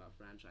to talk about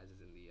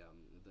franchises and the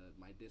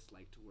my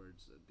dislike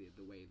towards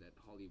the way that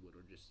Hollywood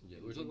or just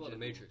we're talking about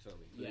the Matrix, aren't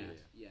we?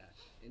 Yeah.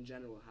 In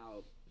general,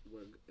 how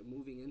we're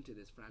moving into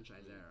this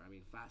franchise era. I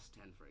mean, Fast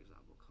 10, for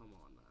example. Come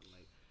on, man.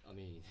 Like, I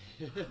mean,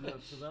 no,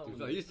 so that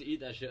one, I used to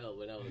eat that shit up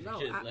when I was a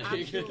kid.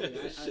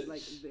 Absolutely. I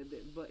like,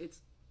 but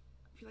it's.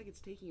 I feel like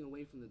it's taking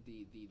away from the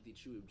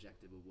true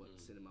objective of what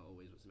cinema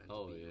always was meant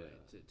to be,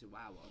 right? To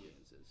wow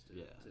audiences,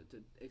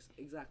 to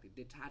exactly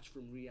detach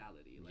from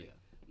reality. Like,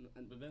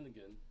 but then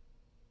again,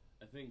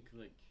 I think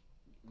like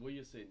what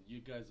you're saying,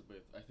 you guys are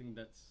both. I think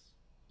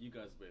you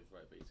guys are both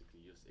right.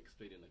 Basically, you're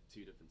explaining like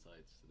two different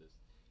sides to this.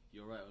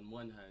 You're right. On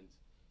one hand,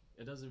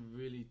 it doesn't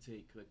really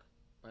take like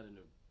I don't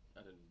know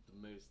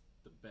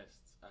the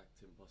best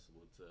acting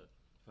possible to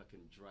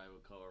fucking drive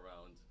a car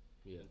around.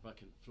 And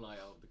fucking fly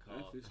out of the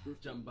car,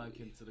 jump back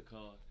into the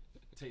car,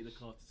 take the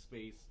car to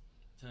space,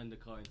 turn the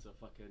car into a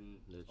fucking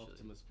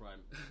Optimus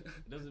Prime.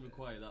 It doesn't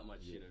require that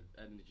much,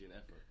 energy and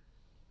effort.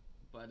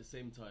 But at the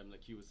same time,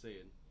 like you were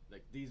saying,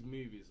 like these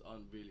movies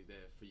aren't really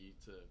there for you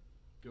to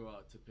go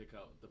out to pick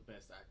out the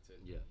best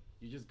acting. Yeah.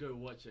 You just go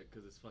watch it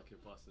because it's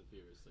fucking Fast and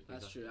Furious. Like,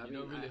 that's true.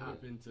 You're not really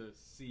hoping to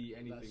see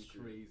anything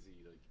crazy.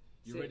 Like,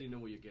 you already know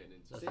what you're getting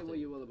into. Say what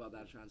you will about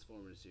that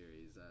Transformers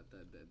series.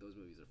 Those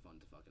movies are fun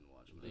to fucking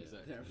watch, man.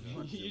 Exactly. They're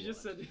fun to you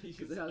just watch. said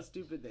Because how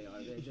stupid they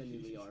are. They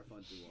genuinely are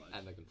fun to watch.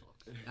 And Megan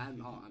Fox.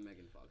 I'm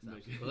Megan Fox.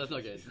 Well, let's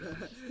not get into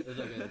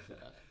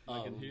that.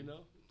 Megan who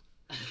now?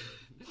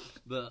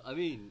 But I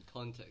mean,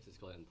 context is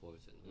quite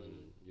important when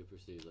you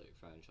pursue like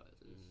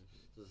franchises.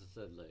 So as I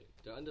said, like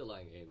their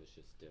underlying aim is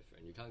just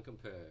different. You can't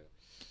compare.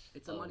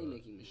 It's a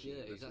money-making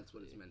machine. Yeah, That's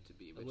what it's meant to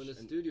be. And when a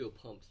studio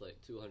pumps like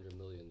 $200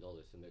 million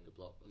to make a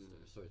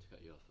blockbuster, sorry to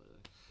cut you off by the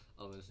way.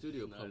 When a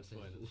studio pumps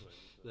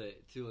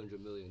like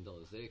 $200 million,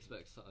 they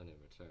expect something in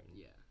return.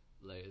 Yeah.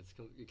 Like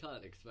you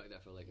can't expect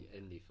that for like an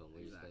indie film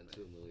where you spend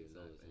 $2 million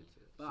into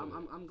it. But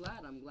so, I'm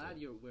glad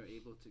we're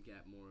able to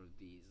get more of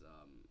these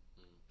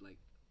like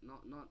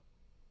not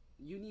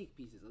unique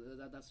pieces.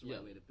 That's the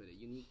right way to put it.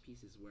 Unique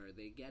pieces where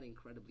they get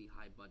incredibly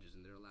high budgets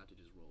and they're allowed to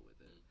just roll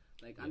with it.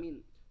 Like I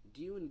mean,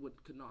 Dune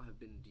could not have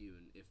been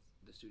Dune if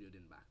the studio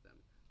didn't back them.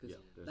 Because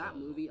that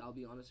movie, I'll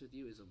be honest with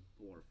you, is a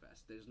bore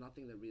fest. There's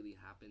nothing that really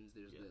happens.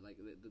 There's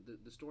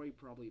the story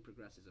probably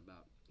progresses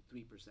about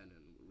 3%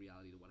 in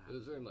reality to what happens. It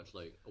was very much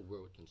like a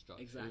world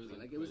construction. Exactly.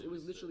 It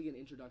was literally an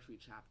introductory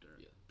chapter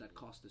that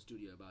cost the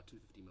studio about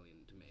 $250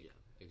 million to make. Yeah,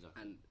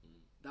 exactly. And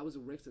that was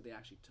a risk that they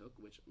actually took,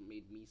 which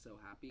made me so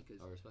happy.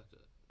 Cause, I respect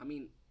it. I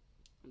mean,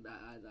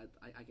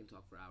 I can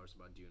talk for hours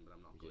about Dune, but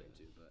I'm not going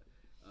to. But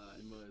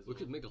we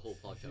could make a whole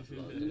podcast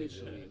about it.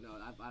 Literally, no.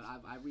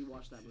 I've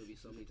rewatched that movie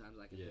so many times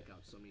I can pick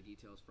out so many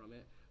details from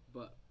it.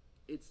 But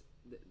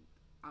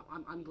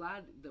I'm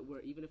glad that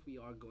even if we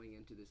are going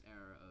into this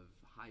era of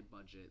high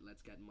budget,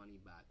 let's get money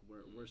back.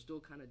 We're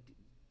still kind of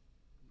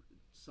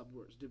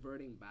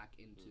diverting back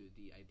into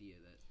the idea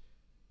that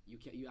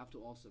you have to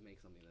also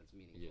make something that's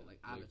meaningful, like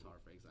Avatar,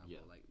 for example,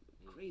 like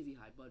crazy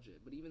high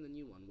budget. But even the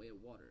new one, Way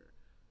of Water,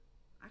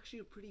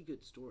 actually a pretty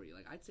good story.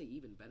 Like I'd say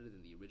even better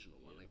than the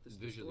original one. Like the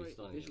visually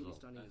story,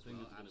 stunning as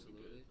well.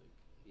 Absolutely.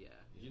 Yeah.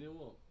 You know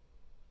what?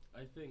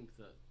 I think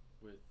that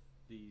with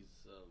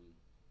these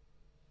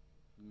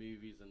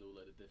movies and all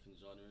like the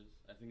different genres,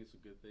 I think it's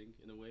a good thing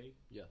in a way.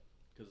 Yeah.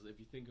 Because if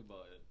you think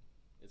about it,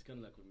 it's kind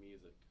of like with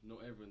music.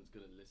 Not everyone's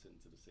gonna listen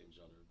to the same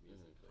genre of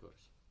music. Of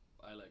course.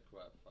 I like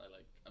rap. I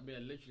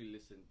literally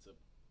listen to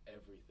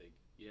everything.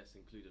 Yes,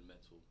 including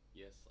metal.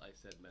 Yes, I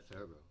said metal.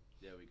 Fair, bro.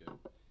 There we go.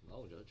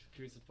 I'll judge.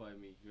 Crucify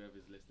me,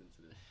 whoever's listening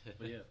to this.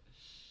 But yeah,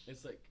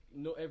 it's like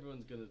not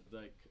everyone's gonna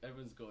like.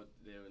 Everyone's got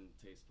their own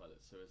taste palette,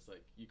 so it's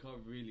like you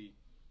can't really.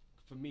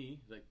 For me,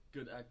 like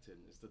good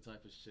acting is the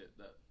type of shit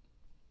that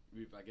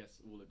we've, I guess,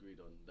 all agreed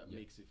on that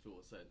makes you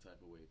feel a certain type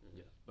of way.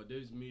 Yeah. But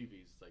those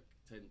movies like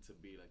tend to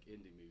be like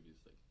indie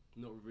movies, like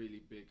not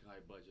really big,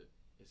 high budget.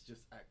 It's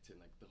just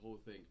acting, like the whole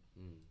thing.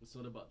 It's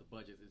not about the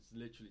budget. It's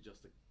literally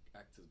just the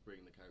actors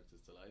bringing the characters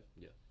to life.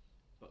 Yeah.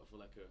 But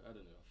for like a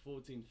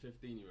 14,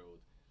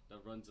 15-year-old that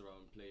runs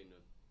around playing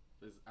with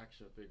there's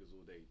action figures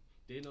all day,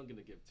 they're not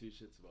gonna give two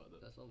shits about them.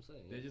 That's what I'm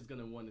saying. They're just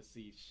gonna want to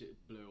see shit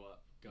blow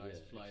up,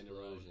 guys flying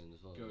around,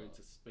 going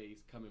to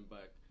space, coming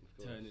back,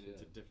 turning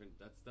into different.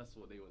 That's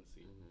what they want to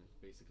see,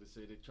 basically.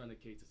 So they're trying to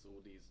cater to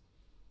all these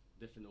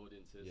different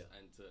audiences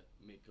and to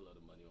make a lot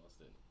of money whilst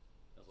in.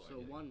 That's what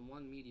so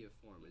one media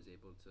form is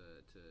able to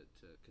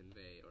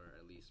convey or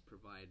at least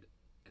provide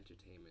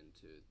entertainment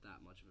to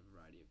that much of a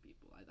variety of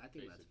people. I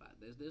think that's fat.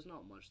 There's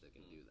not much that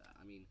can do that.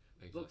 I mean,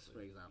 books,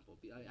 for example,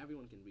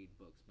 everyone can read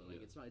books, but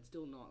like it's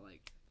still not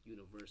like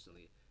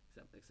universally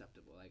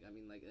acceptable. Like I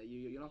mean, like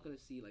you're not going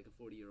to see like a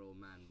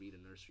 40-year-old man read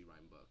a nursery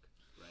rhyme book,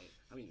 right?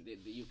 I mean,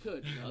 you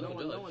could.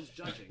 No one's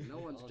judging. No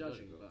one's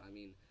judging. But I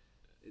mean,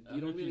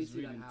 you don't really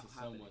see that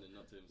happen.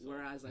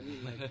 Whereas I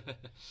mean, like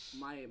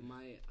my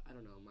I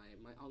don't know,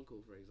 my uncle,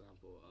 for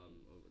example,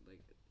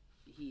 like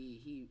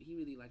he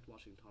really liked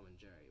watching Tom and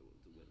Jerry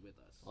with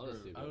us.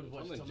 Honestly, I would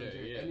watch Tom and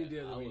Jerry any day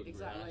of the week.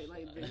 Exactly,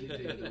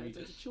 it's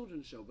a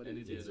children's show, but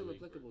Any day it's of the still week,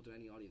 applicable to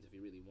any audience if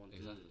you really want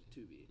it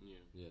to be.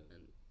 Yeah.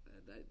 And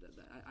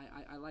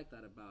I like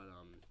that about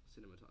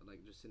cinema,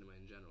 like just cinema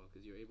in general,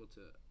 because you're able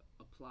to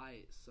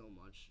apply so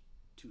much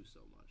to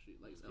so much.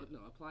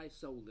 Apply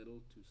so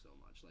little to so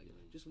much. Like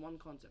just one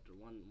concept or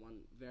one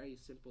very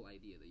simple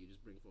idea that you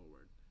just bring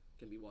forward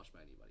can be watched by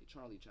anybody.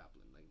 Charlie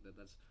Chaplin, like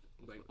that's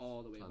going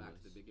all the way back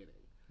to the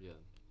beginning. Yeah.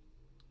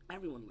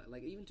 Everyone,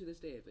 like even to this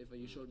day, if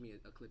you showed me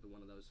a clip of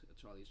one of those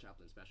Charlie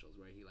Chaplin specials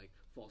where he like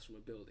falls from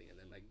a building and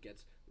then like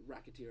gets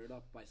racketeered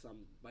up by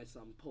some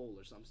pole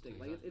or some stick,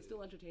 Exactly. like it's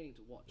still entertaining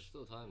to watch. It's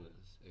still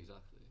timeless,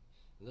 exactly.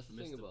 And that's the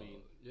Mr. thing about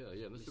Bean.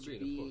 Mr.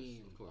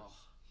 Bean, of course.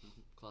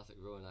 Classic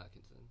Rowan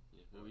Atkinson.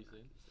 Yeah. What were you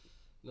saying?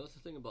 No, that's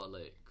the thing about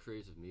like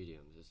creative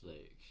mediums. It's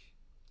like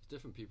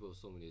different people have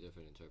so many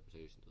different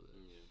interpretations of it.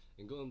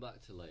 And going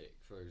back to like,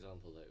 for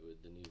example, like with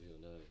Denis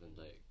Villeneuve and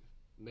like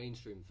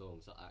mainstream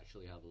films that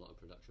actually have a lot of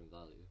production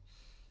value,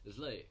 it's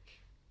like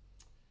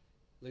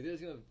this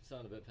is gonna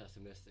sound a bit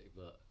pessimistic,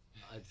 but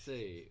I'd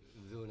say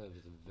Villeneuve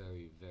is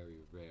very,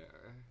 very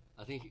rare.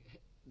 I think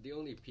the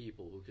only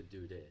people who could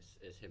do this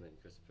is him and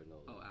Christopher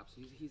Nolan. Oh,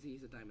 absolutely.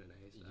 He's a diamond in a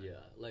haystack.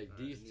 Yeah, like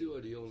these two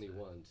are the only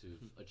ones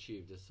who've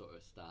achieved this sort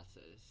of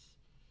status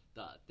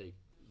that they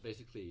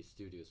basically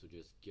studios would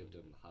just give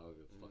them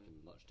however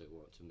fucking much they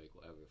want to make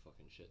whatever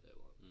fucking shit they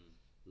want.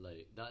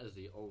 Like that is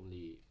the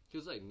only,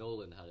 because like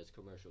Nolan had his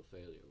commercial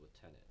failure with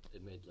Tenet.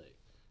 It made like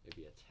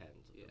maybe a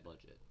tenth of the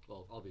budget.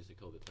 Well, obviously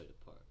COVID played a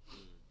part.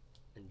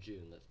 In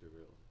June, let's be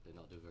real, did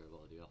not do very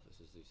well at the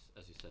office.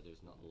 As you said,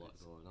 there's not a lot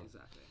going on.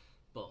 Exactly.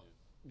 But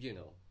you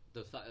know,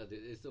 the fact that they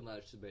still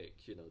managed to make,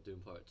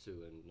 Doom Part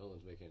 2 and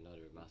Nolan's making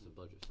another massive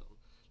budget film,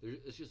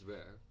 it's just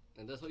rare.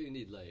 And that's why you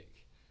need like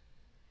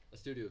a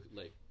studio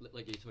like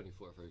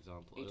A24, for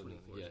example.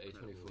 A24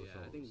 A24 films.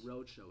 I think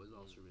Roadshow is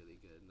also really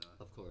good.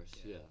 Of course,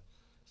 yeah.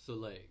 So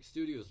like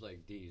studios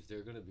like these,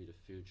 they're gonna be the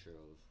future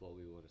of what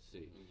we want to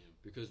see,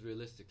 because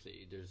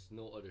realistically, there's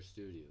no other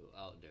studio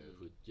out there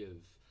who'd give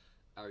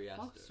Ari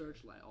Aster. Fox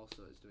Searchlight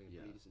also is doing a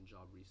pretty decent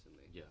job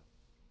recently. Yeah.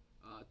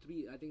 I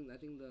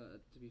think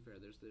to be fair,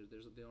 there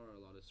are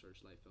a lot of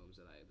Searchlight films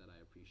that I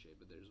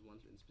appreciate, but there's one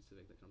in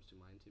specific that comes to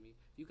mind to me.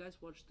 You guys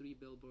watched 3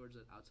 Billboards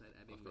Outside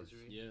Ebbing,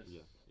 Missouri? Yes.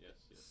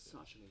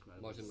 Such an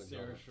incredible. Martin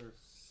Sarah McDonagh.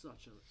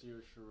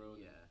 Saoirse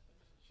Ronan. Yeah.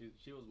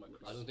 She was my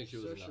crush. I don't think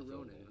she was in Saoirse that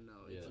film. Ronan.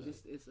 No, Yeah.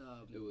 it's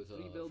It was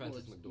 3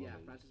 Billboards. Frances McDormand.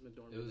 Yeah, Frances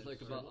McDormand. It was like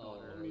about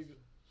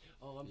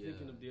I'm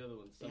thinking of the other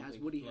one. It has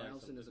Woody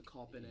Harrelson as a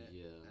cop in it.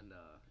 Yeah. And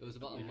it was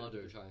about a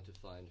mother trying to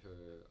find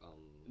her.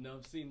 No,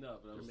 I've seen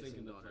that, but I was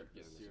thinking of daughter.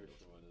 the Saoirse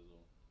one as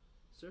well.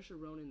 Saoirse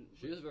Ronan.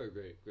 She is a very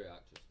great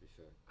actress, to be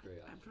fair.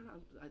 Great I'm actress.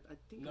 trying to. I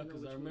think. No,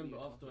 because I remember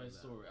after I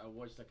saw it, I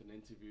watched like an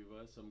interview of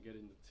her, so I'm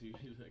getting the two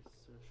like.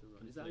 Saoirse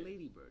Ronan. Is that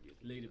Lady Bird?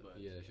 Lady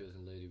Bird. Yeah, she was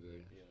in Lady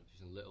Bird. Yeah.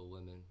 She's in Little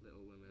Women.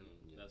 Little Women.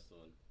 That's the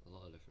one. A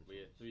lot of different. But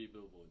films. 3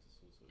 Billboards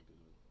is also a good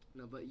one.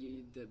 No, but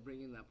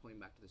bringing that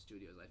point back to the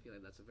studios, I feel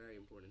like that's a very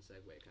important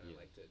segue. Kind of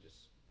like to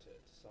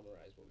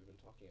summarize what we've been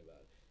talking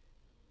about.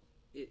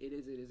 It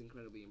is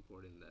incredibly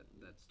important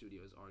that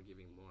studios are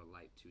giving more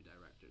light to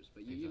directors.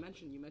 But you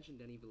mentioned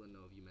Denis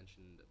Villeneuve, you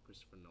mentioned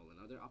Christopher Nolan.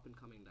 Are there up and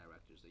coming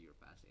directors that you're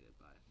fascinated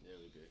by?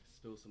 There we go.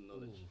 Spill some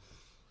knowledge.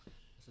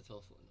 That's a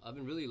tough one. I've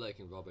been really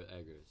liking Robert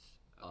Eggers.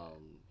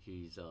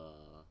 Okay.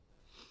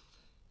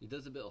 He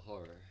does a bit of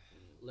horror,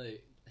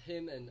 like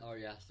him and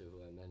Ari Aster,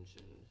 who I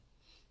mentioned.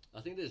 I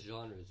think this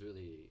genre is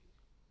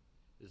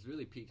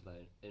really piqued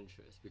my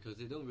interest, because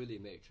they don't really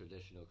make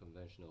traditional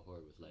conventional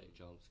horror with like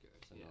jump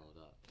scares and all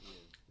that.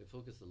 They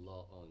focus a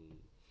lot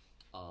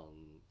on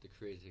the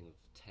creating of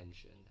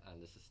tension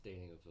and the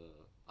sustaining of the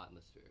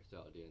atmosphere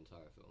throughout the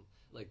entire film.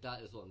 Like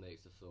that is what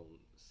makes the film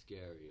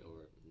scary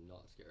or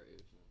not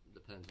scary.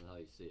 Depends on how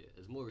you see it.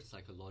 It's more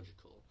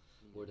psychological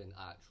more than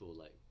actual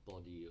like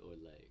body or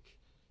like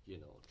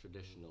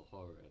traditional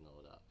horror and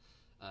all that.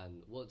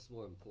 And what's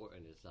more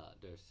important is that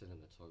their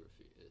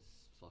cinematography is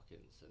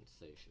fucking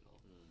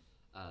sensational.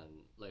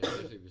 And like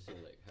especially if you've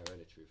seen like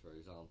Hereditary, for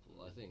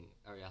example, I think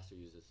Ari Aster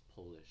uses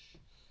Polish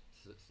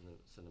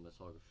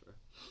cinematographer,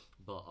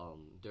 but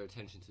their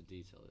attention to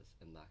detail is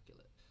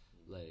immaculate.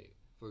 Like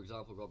for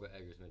example, Robert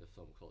Eggers made a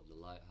film called The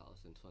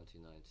Lighthouse in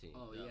 2019.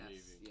 Oh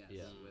yes,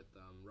 with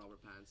Robert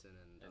Pattinson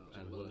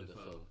and Willem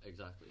Dafoe.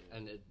 Exactly,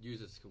 and it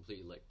uses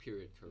completely like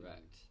period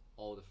correct.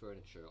 All the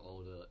furniture,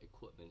 all the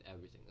equipment,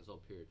 everything is all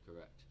period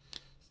correct.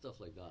 Stuff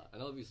like that. And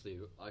obviously,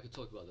 I could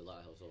talk about The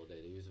Lighthouse all day.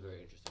 They use a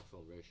very interesting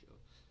film ratio,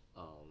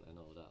 and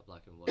all that,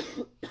 black and white.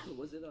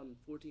 Was it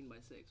 14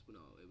 by 6? But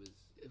no,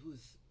 it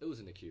was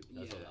in the cube.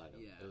 That's all I know.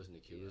 Yeah, it was in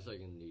the cube. It was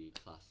like in the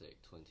classic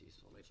 20s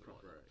film. like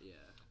proper, yeah.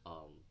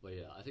 But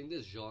yeah, I think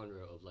this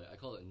genre of like, I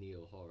call it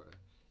neo horror,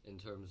 in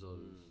terms of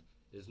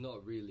it's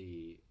not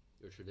really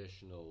your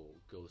traditional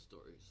ghost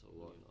stories or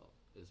whatnot.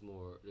 There's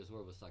more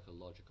of a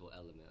psychological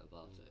element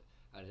about it,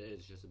 and it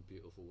is just a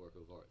beautiful work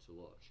of art to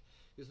watch.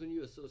 Because when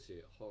you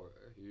associate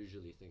horror, you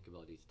usually think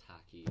about these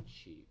tacky,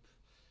 cheap,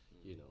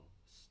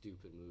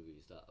 stupid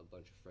movies that a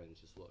bunch of friends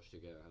just watch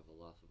together, have a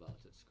laugh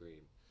about it, scream,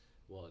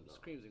 whatnot.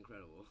 Scream's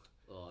incredible.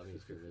 Well, I mean,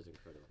 Scream is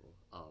incredible.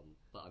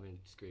 But I mean,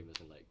 Scream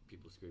isn't like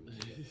people screaming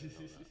together and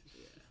all that.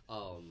 Yeah.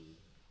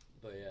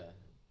 But yeah,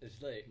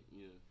 it's like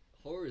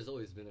horror has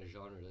always been a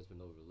genre that's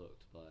been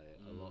overlooked by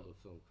a lot of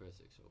film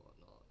critics and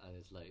whatnot, and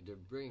it's like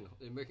they're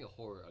making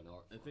horror an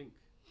art form. I think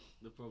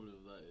the problem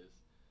with that is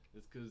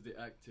it's because the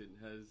acting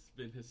has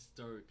been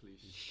historically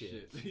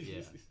shit.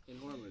 Yeah. In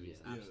horror movies,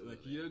 Yeah, absolutely.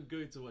 like you don't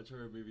go to watch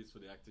horror movies for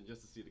the acting,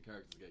 just to see the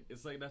characters again.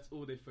 It's like that's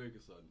all they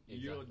focus on. Exactly.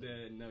 You're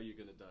there and now you're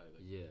gonna die.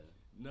 Like, Yeah.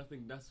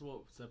 nothing. That's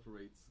what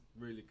separates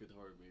really good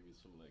horror movies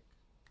from like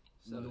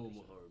So,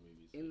 normal horror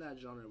movies. in that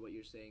genre, what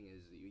you're saying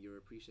is you're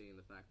appreciating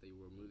the fact that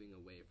you were moving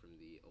away from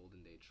the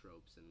olden day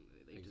tropes and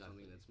into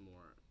something that's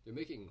more. They're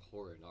making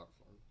horror an art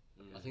form.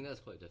 I think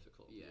that's quite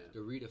difficult. Yeah.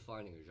 They're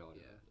redefining a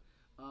genre. Yeah.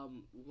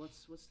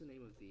 What's the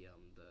name of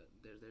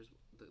there's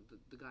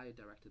the guy who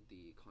directed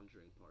the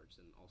Conjuring parts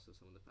and also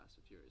some of the Fast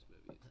and Furious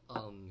movies.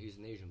 He's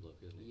an Asian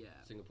bloke, isn't he?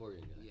 Yeah.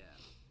 Singaporean guy. Yeah.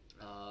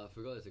 I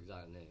forgot his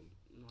exact name.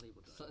 Not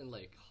able to. Something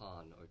like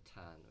Han or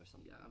Tan or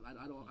something. Yeah,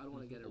 I don't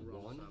want to get it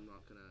wrong, Wan? so I'm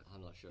not gonna.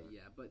 I'm not sure.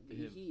 Yeah, but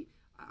Him.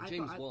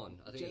 James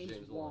Wan. I think it's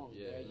James Wan.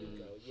 Yeah. There you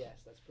go.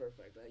 Yes, that's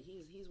perfect.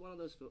 He's one of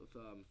those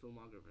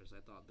filmographers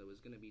I thought that was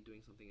going to be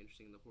doing something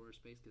interesting in the horror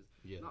space because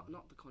not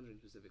The Conjuring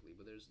specifically,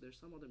 but there's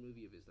some other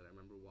movie of his that I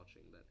remember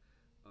watching that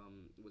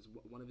was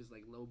one of his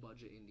like low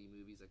budget indie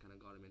movies that kind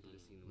of got him into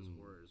the scene. It was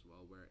horror as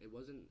well, where it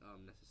wasn't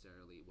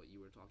necessarily what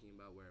you were talking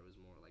about, where it was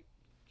more like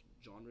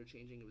genre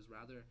changing. It was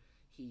rather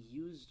he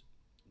used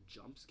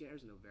jump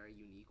scares in a very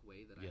unique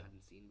way that I hadn't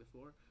seen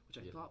before, which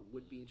I thought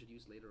would be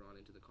introduced later on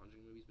into the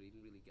Conjuring movies, but he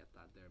didn't really get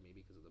that there,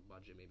 maybe because of the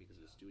budget, maybe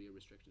because of the studio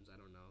restrictions, I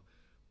don't know.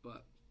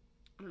 But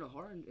I don't know,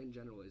 horror in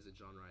general is a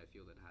genre I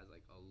feel that has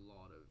like a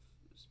lot of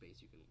space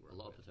you can work A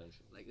lot with. of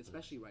potential. Like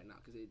especially right now,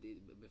 because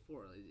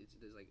before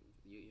there's like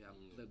you have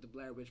the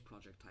Blair Witch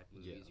Project type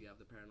movies, you have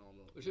the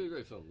paranormal, which is a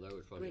great film. Blair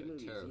Witch Project, great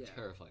movies,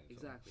 terrifying. Film.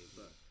 Exactly,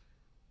 but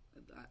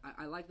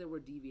I like that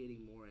we're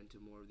deviating more into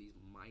more of these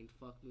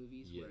mindfuck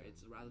movies where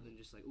it's rather than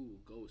just like ooh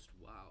ghost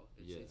wow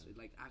it's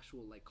like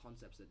actual like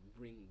concepts that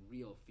bring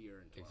real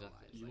fear into our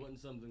lives. You like, want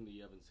something that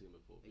you haven't seen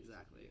before.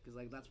 Exactly, because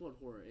like that's what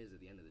horror is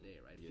at the end of the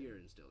day, right? Fear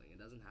instilling. It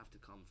doesn't have to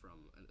come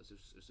from a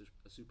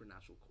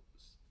supernatural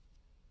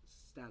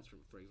stance.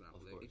 For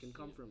example, it can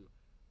come from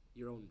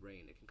your own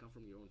brain. It can come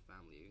from your own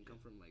family. It can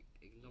come from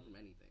from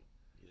anything.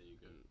 There you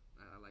go.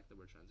 I like that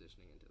we're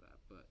transitioning into that.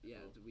 But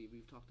yeah,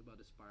 we've talked about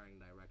aspiring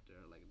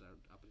director, like the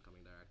up and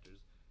coming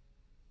directors.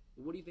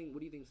 What do you think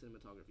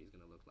cinematography is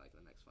going to look like in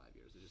the next 5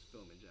 years, or just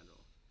film in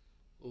general?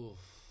 Oof,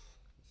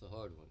 it's a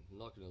hard one. I'm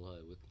not gonna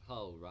lie, with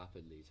how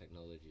rapidly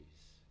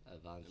technology's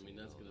advancing. I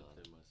mean, that's and gonna all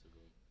play that, massive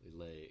role.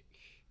 like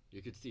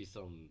you could see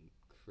some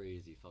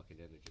crazy fucking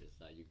images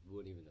that you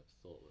wouldn't even have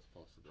thought was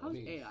possible. How's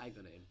AI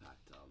going to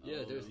impact?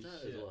 Yeah, there's that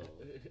as well.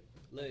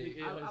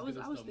 Like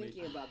I was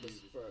thinking about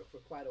this for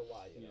quite a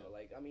while. You know,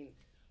 like I mean,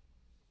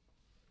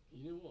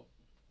 you know what?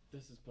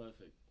 This is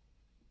perfect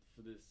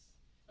for this.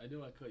 I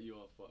know I cut you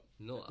off, but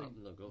no, I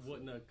think no, go for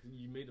it. No,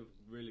 you made a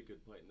really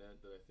good point there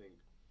that I think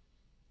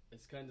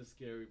it's kind of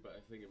scary, but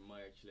I think it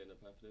might actually end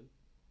up happening.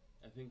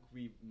 I think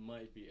we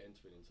might be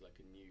entering into like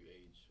a new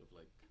age of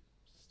like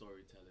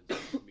storytelling,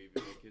 movie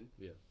making.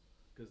 Yeah.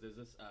 Because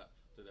there's this app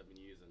that I've been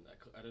using.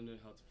 I don't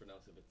know how to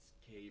pronounce it. If it's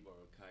Kaiba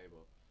or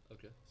Kaiba.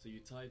 Okay. So you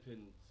type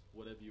in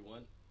whatever you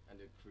want, and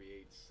it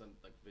creates some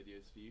like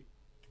videos for you.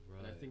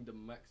 Right. And I think the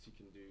max you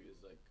can do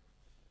is like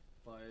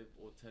 5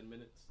 or 10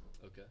 minutes.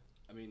 Okay.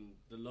 I mean,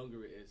 the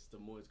longer it is, the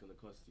more it's going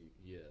to cost you.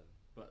 Yeah.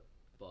 But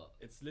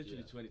it's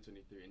literally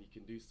 2023, and you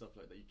can do stuff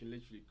like that. You can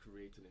literally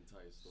create an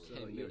entire story.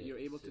 So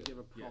you're able to give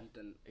a prompt,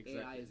 and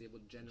exactly. AI is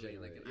able to generate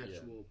like an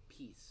actual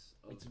piece.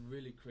 It's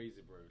really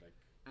crazy, bro. Like.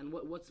 And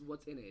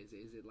what's in it?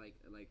 Is it like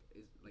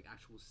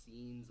actual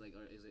scenes? Like,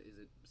 or is it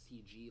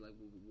CG? Like,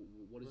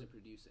 what is it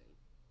producing?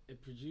 It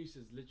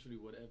produces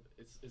literally whatever.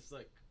 It's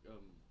like.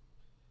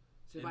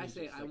 So if I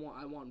say I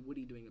want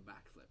Woody doing a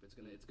backflip, it's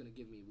gonna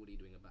give me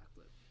Woody doing a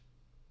backflip.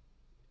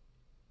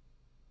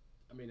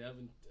 I mean, I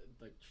haven't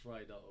like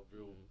tried out a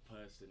real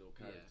person or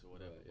character or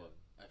whatever, but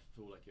I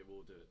feel like it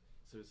will do it.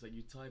 So it's like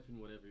you type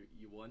in whatever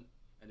you want,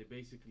 and it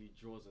basically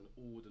draws on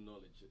all the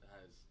knowledge it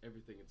has,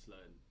 everything it's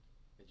learned.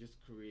 It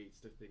just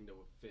creates the thing that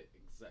will fit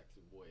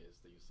exactly what it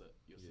is that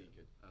you're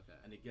seeking. Okay.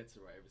 And it gets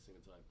it right every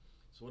single time.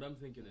 So what I'm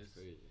thinking is,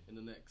 in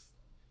the next,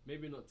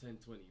 maybe not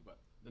 10, 20, but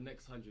the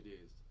next 100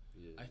 years,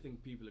 I think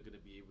people are going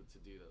to be able to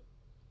do that.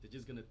 They're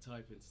just going to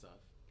type in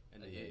stuff,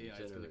 and the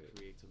AI is going to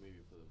create a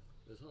movie for them.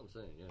 That's what I'm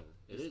saying, yeah.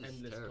 It is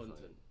endless terrifying.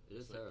 content. It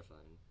is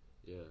terrifying,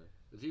 yeah.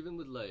 It's even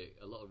with like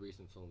a lot of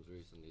recent films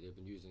recently, they've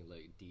been using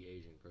like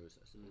de-aging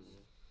processes. And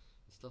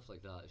stuff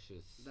like that. It's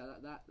just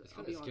it's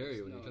kind of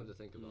scary when you come to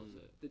think about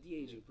it. The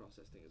de-aging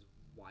process thing is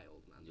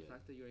wild, man. The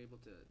fact that you're able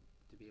to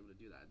be able to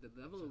do that, the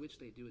level at which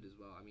they do it as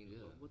well. I mean,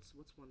 what's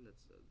one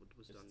that's what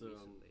was done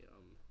recently?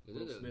 The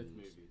Will Smith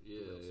movie.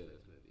 Yeah, Will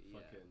Smith movie.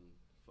 Fucking,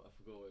 I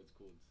forgot what it's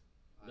called.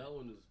 That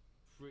one was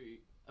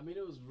pretty. I mean,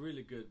 it was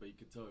really good, but you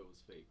could tell it was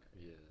fake.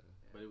 Yeah.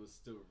 But but it was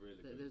still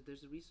really good.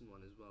 There's a recent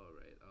one as well,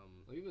 right?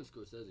 Well, even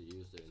Scorsese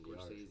used it in The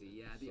Irishman.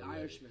 Yeah, The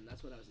Irishman.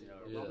 That's what I was thinking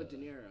about. Yeah. Robert De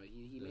Niro.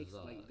 He makes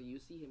like you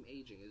see him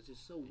aging. It's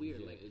just so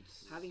weird. Yeah, like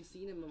having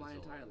seen him my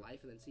entire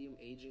life and then see him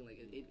aging,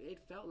 like it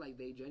felt like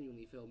they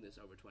genuinely filmed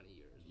this over 20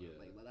 years. Yeah.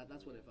 Like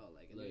that's what it felt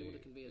like. And Like, they're able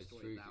to convey a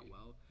story that freaky.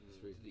 well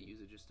to the use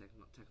of just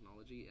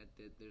technology.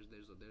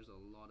 There's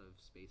a lot of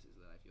spaces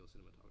that I feel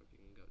cinematography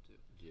can go to.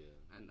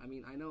 Yeah. And I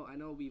mean, I know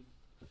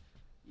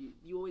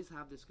you always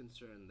have this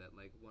concern that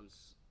like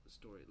once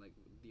story, like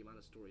the amount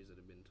of stories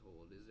that have been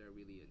told, is there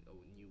really a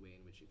new way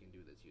in which you can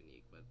do that's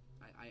unique? But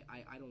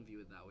I don't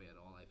view it that way at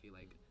all. I feel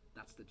like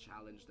that's the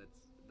challenge that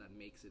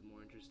makes it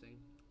more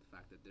interesting. The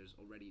fact that there's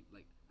already,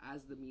 like,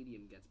 as the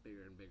medium gets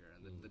bigger and bigger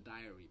and the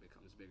diary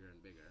becomes bigger and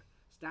bigger,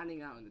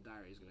 standing out in the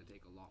diary is going to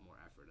take a lot more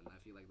effort, and I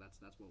feel like that's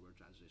what we're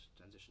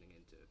transitioning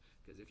into.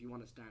 Because if you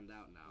want to stand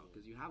out now,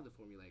 because you have the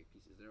formulaic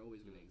pieces, they're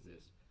always going to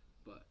exist,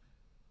 but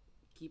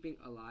keeping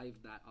alive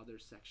that other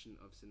section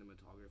of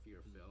cinematography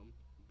or film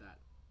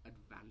that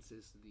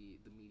advances the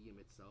medium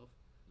itself,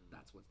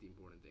 that's what the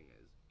important thing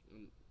is.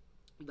 And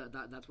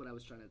that's what I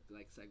was trying to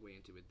like segue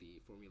into with the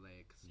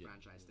formulaic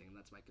franchise thing, and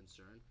that's my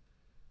concern.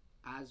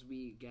 As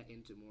we get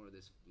into more of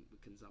this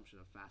consumption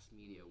of fast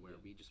media where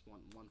we just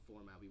want one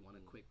format, we want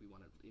it quick, we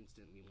want it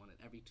instant, we want it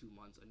every 2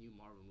 months, a new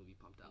Marvel movie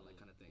pumped out, like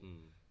kind of thing.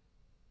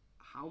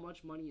 How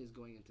much money is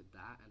going into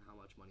that, and how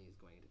much money is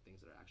going into things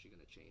that are actually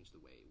going to change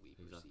the way we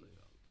perceive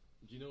film?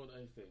 Do you know what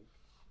I think?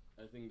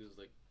 I think there's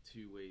like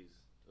 2 ways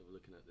of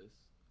looking at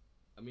this.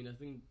 I mean, I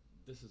think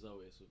this is our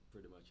way with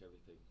pretty much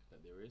everything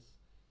that there is.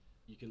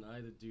 You can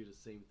either do the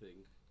same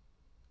thing,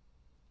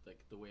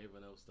 like the way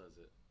everyone else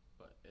does it,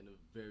 but in a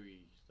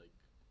very like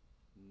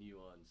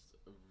nuanced,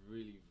 a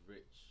really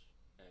rich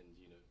and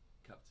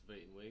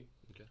captivating way.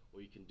 Okay.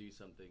 Or you can do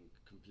something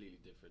completely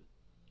different.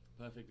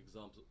 Perfect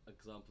examples.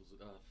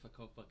 I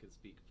can't fucking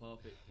speak.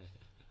 Perfect.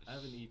 I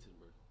haven't eaten,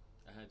 bro.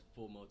 I had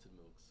 4 malted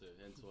milks, so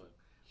hence why.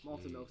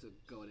 Malted milk's a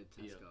go at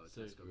Tesco. Yeah,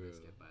 so Tesco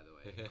biscuit, by the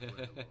way.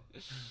 Incredible.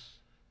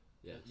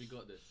 Yes. We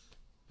got this.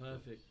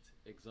 Perfect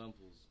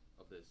examples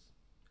of this.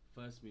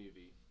 First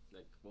movie,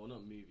 like, well,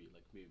 not movie,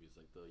 like movies,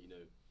 like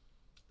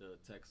the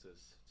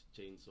Texas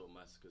Chainsaw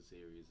Massacre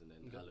series, and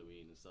then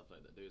Halloween and stuff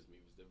like that. Those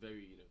movies, they're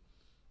very,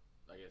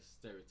 I guess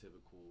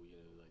stereotypical,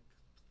 like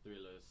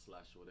thriller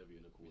slash whatever you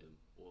want to call them,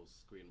 or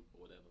screen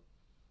or whatever.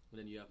 And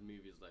then you have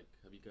movies like,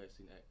 have you guys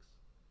seen X?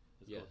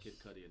 It's got Kid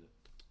Cudi in it.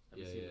 Have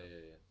you seen that?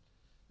 Yeah.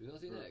 You've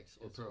not seen X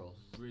or It's Pearl?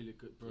 Really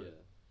good, bro.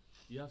 Yeah.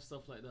 You have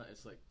stuff like that.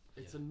 It's like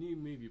it's a new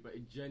movie, but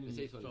it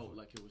genuinely It's felt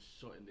like it was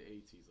shot in the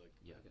 80s. Like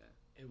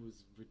it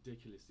was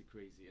ridiculously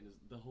crazy, and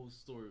the whole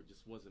story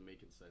just wasn't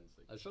making sense.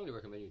 Like, I strongly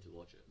recommend you to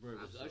watch it. Bro,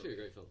 it's actually a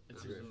great film.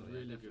 It's a great film.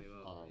 really good.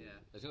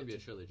 It's going to be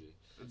a trilogy.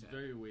 It's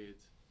very weird.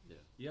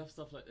 Yeah. You have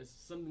stuff like it's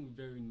something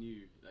very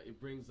new. Like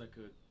it brings like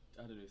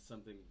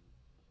something.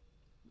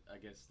 I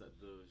guess that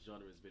the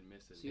genre has been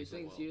missing. So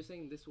you're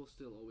saying this will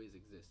still always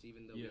exist,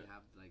 even though we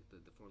have like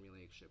the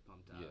formulaic shit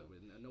pumped out. Yeah.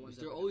 With no one's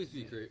There'll always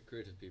be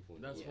creative people.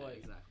 That's why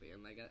exactly.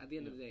 And like at the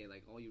end of the day,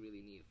 like all you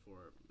really need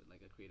for like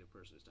a creative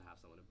person is to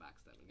have someone who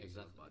backs them and gives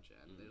them a budget.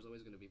 And there's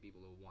always going to be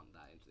people who want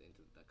that into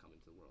that come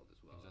into the world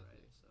as well,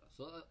 right?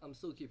 So I'm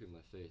still keeping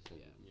my faith.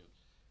 And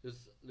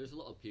there's a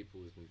lot of people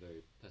who've been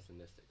very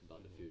pessimistic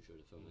about the future of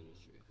the film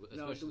industry.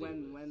 No,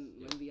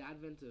 when the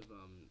advent of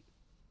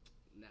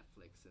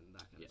Netflix and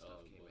that kind of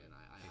stuff came in,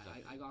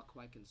 I got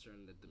quite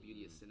concerned that the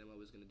beauty of cinema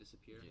was going to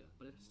disappear,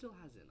 but it still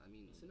hasn't. I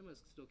mean, cinema is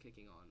still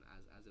kicking on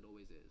as it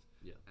always is.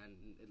 Yeah. And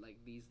like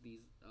the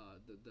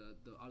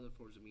other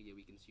forms of media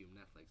we consume,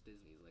 Netflix,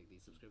 Disney, like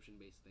these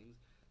subscription-based things,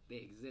 they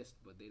exist,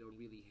 but they don't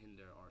really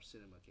hinder our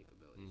cinema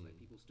capabilities.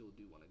 Like people still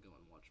do want to go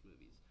and watch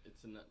movies.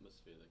 It's an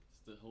atmosphere, like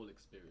it's the whole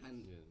experience.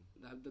 And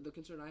the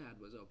concern I had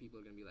was,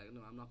 people are going to be like,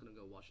 no, I'm not going to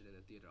go watch it in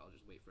the theater. I'll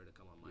just wait for it to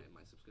come on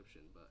my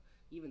subscription. But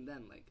even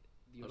then, like.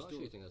 I don't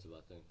actually think that's a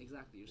bad thing.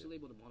 Exactly, you're still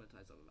able to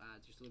monetize some of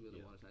ads. You're still able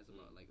to monetize some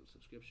like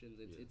subscriptions.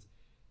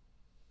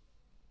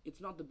 It's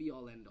not the be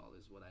all end all.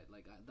 Is what I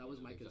like. That was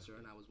my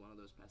concern. I was one of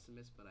those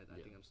pessimists, but I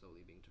think I'm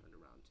slowly being turned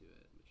around to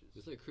it, which is.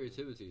 It's like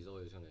creativity is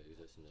always going to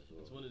exist in this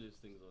world. It's one of those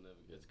things I'll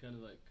never get. It's kind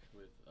of like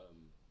with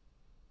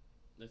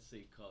let's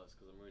say cars,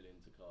 because I'm really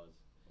into cars.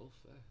 Oh,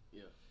 fair.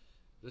 Yeah.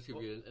 This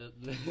could be a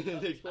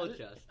next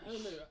podcast. I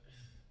don't know.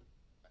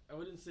 I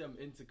wouldn't say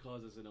I'm into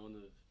cars as in I want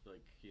to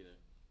like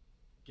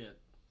get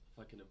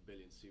fucking a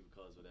billion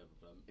supercars, whatever,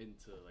 but I'm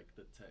into like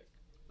the tech.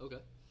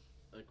 Okay.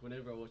 Like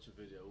whenever I watch a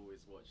video, I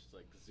always watch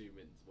like zoom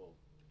in,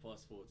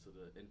 fast forward to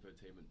the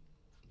infotainment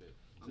bit.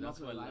 So I'm not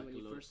gonna lie, when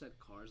you first said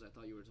cars, I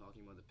thought you were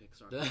talking about the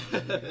Pixar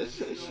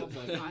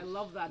cars. I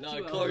love that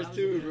too. Cars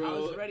too, bro. I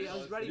was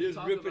ready to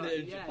talk ripping about it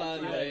in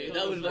Japan, right?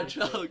 That was my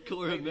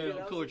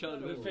core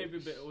childhood. My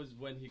favourite bit was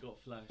when he got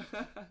flashed.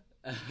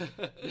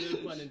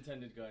 No pun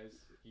intended,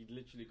 guys. He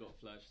literally got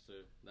flashed, so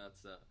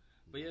that's that.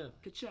 But yeah.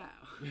 Ka-chow.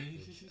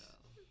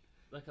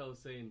 Like I was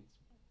saying,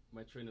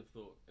 my train of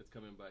thought, it's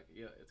coming back.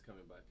 Yeah, it's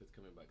coming back.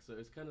 So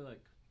it's kind of like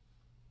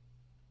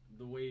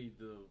the way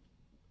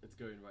it's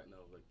going right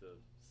now, like the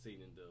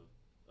scene in the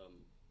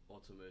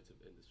automotive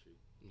industry.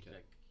 Okay.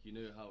 Like you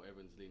know how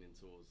everyone's leaning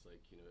towards like,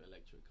 you know,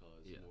 electric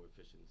cars, more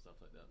efficient and stuff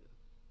like that.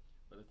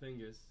 But the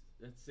thing is,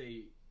 let's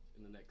say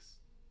in the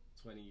next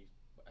 20,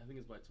 I think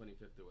it's by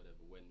 2050 or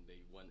whatever, when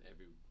they want at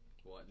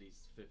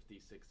least 50,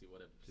 60,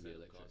 whatever percent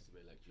of cars to be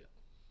electric.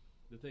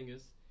 The thing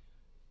is,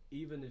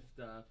 even if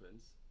that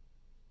happens,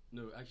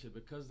 no, actually,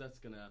 because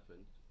that's gonna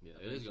happen. Yeah,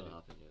 it is gonna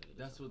happen. Yeah,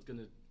 that's what's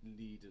gonna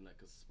lead in like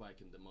a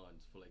spike in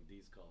demand for like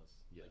these cars.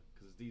 Yeah,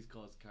 because these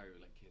cars carry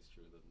like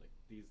history with them. Like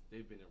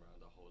they've been around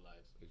our whole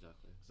lives.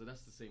 Exactly. So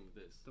that's the same with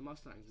this. The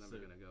Mustang's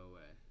never gonna go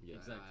away. Yeah,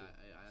 exactly.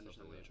 I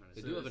understand what you're trying to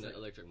say. They do have an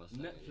electric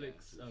Mustang.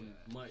 Netflix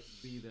might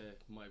be there,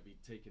 might be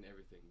taking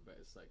everything, but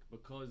it's like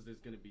because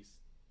there's gonna be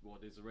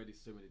there's already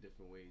so many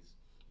different ways.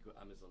 You got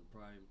Amazon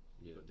Prime,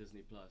 you got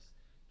Disney Plus.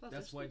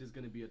 That's why there's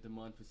gonna be a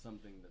demand for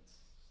something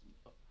that's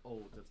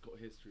old, that's got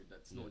history,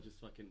 that's not just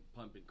fucking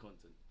pumping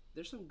content.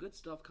 There's some good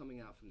stuff coming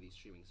out from these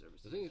streaming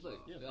services. The thing is, like,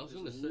 I was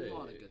going to say, a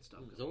lot of good stuff.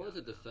 I wanted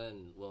to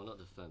defend, well, not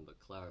defend, but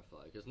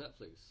clarify, because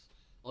Netflix,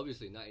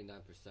 obviously, 99%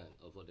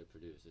 of what they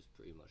produce is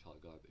pretty much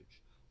hot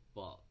garbage,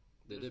 but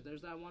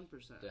there's that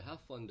 1%. They have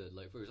funded,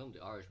 like, for example,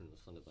 The Irishman was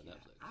funded by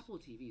Netflix. Apple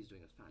TV is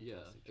doing a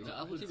fantastic job.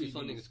 Apple TV is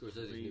funding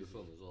Scorsese's new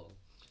film as well.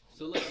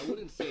 So, like, I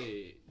wouldn't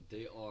say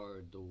they are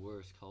the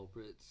worst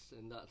culprits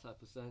in that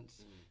type of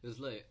sense. It's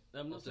like,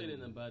 I'm not saying it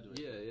in a bad way.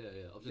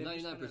 Yeah. Of the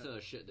 99%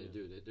 of shit they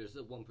do, there's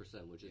the 1%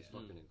 which is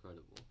fucking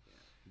incredible.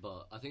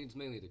 But I think it's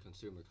mainly the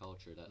consumer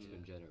culture that's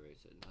been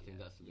generated. I think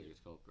that's the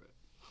biggest culprit.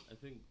 I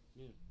think,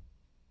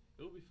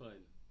 it'll be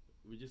fine.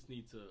 We just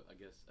need to, I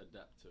guess,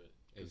 adapt to it.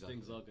 Because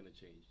things are going to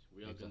change.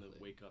 We are going to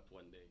wake up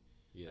one day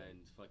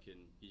and fucking,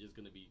 you're just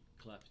going to be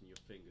clapping your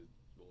fingers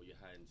or your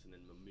hands, and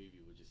then the movie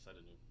will just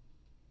suddenly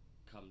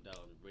come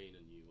down and rain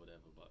on you,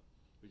 whatever. But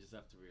we just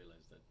have to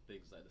realize that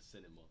things like the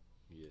cinema,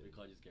 we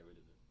can't just get rid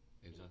of it.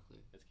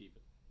 Exactly. Let's keep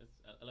it.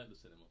 I like the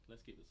cinema.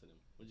 Let's keep the cinema.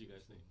 What do you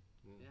guys think?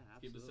 Yeah,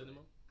 absolutely. Keep the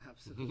cinema?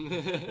 Absolutely.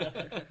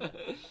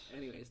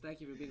 Anyways,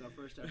 thank you for being our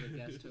first ever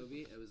guest,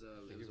 Toby. It was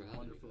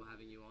wonderful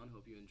having you on.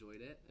 Hope you enjoyed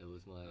it. It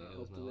was my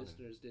hope the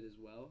listeners did as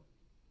well.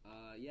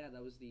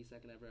 That was the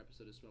second ever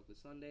episode of Smokeless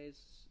Sundays.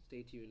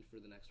 Stay tuned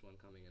for the next one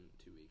coming in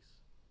 2 weeks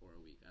or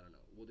a week. I don't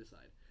know. We'll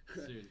decide.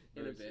 Soon.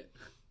 In a bit.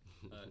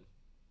 Soon.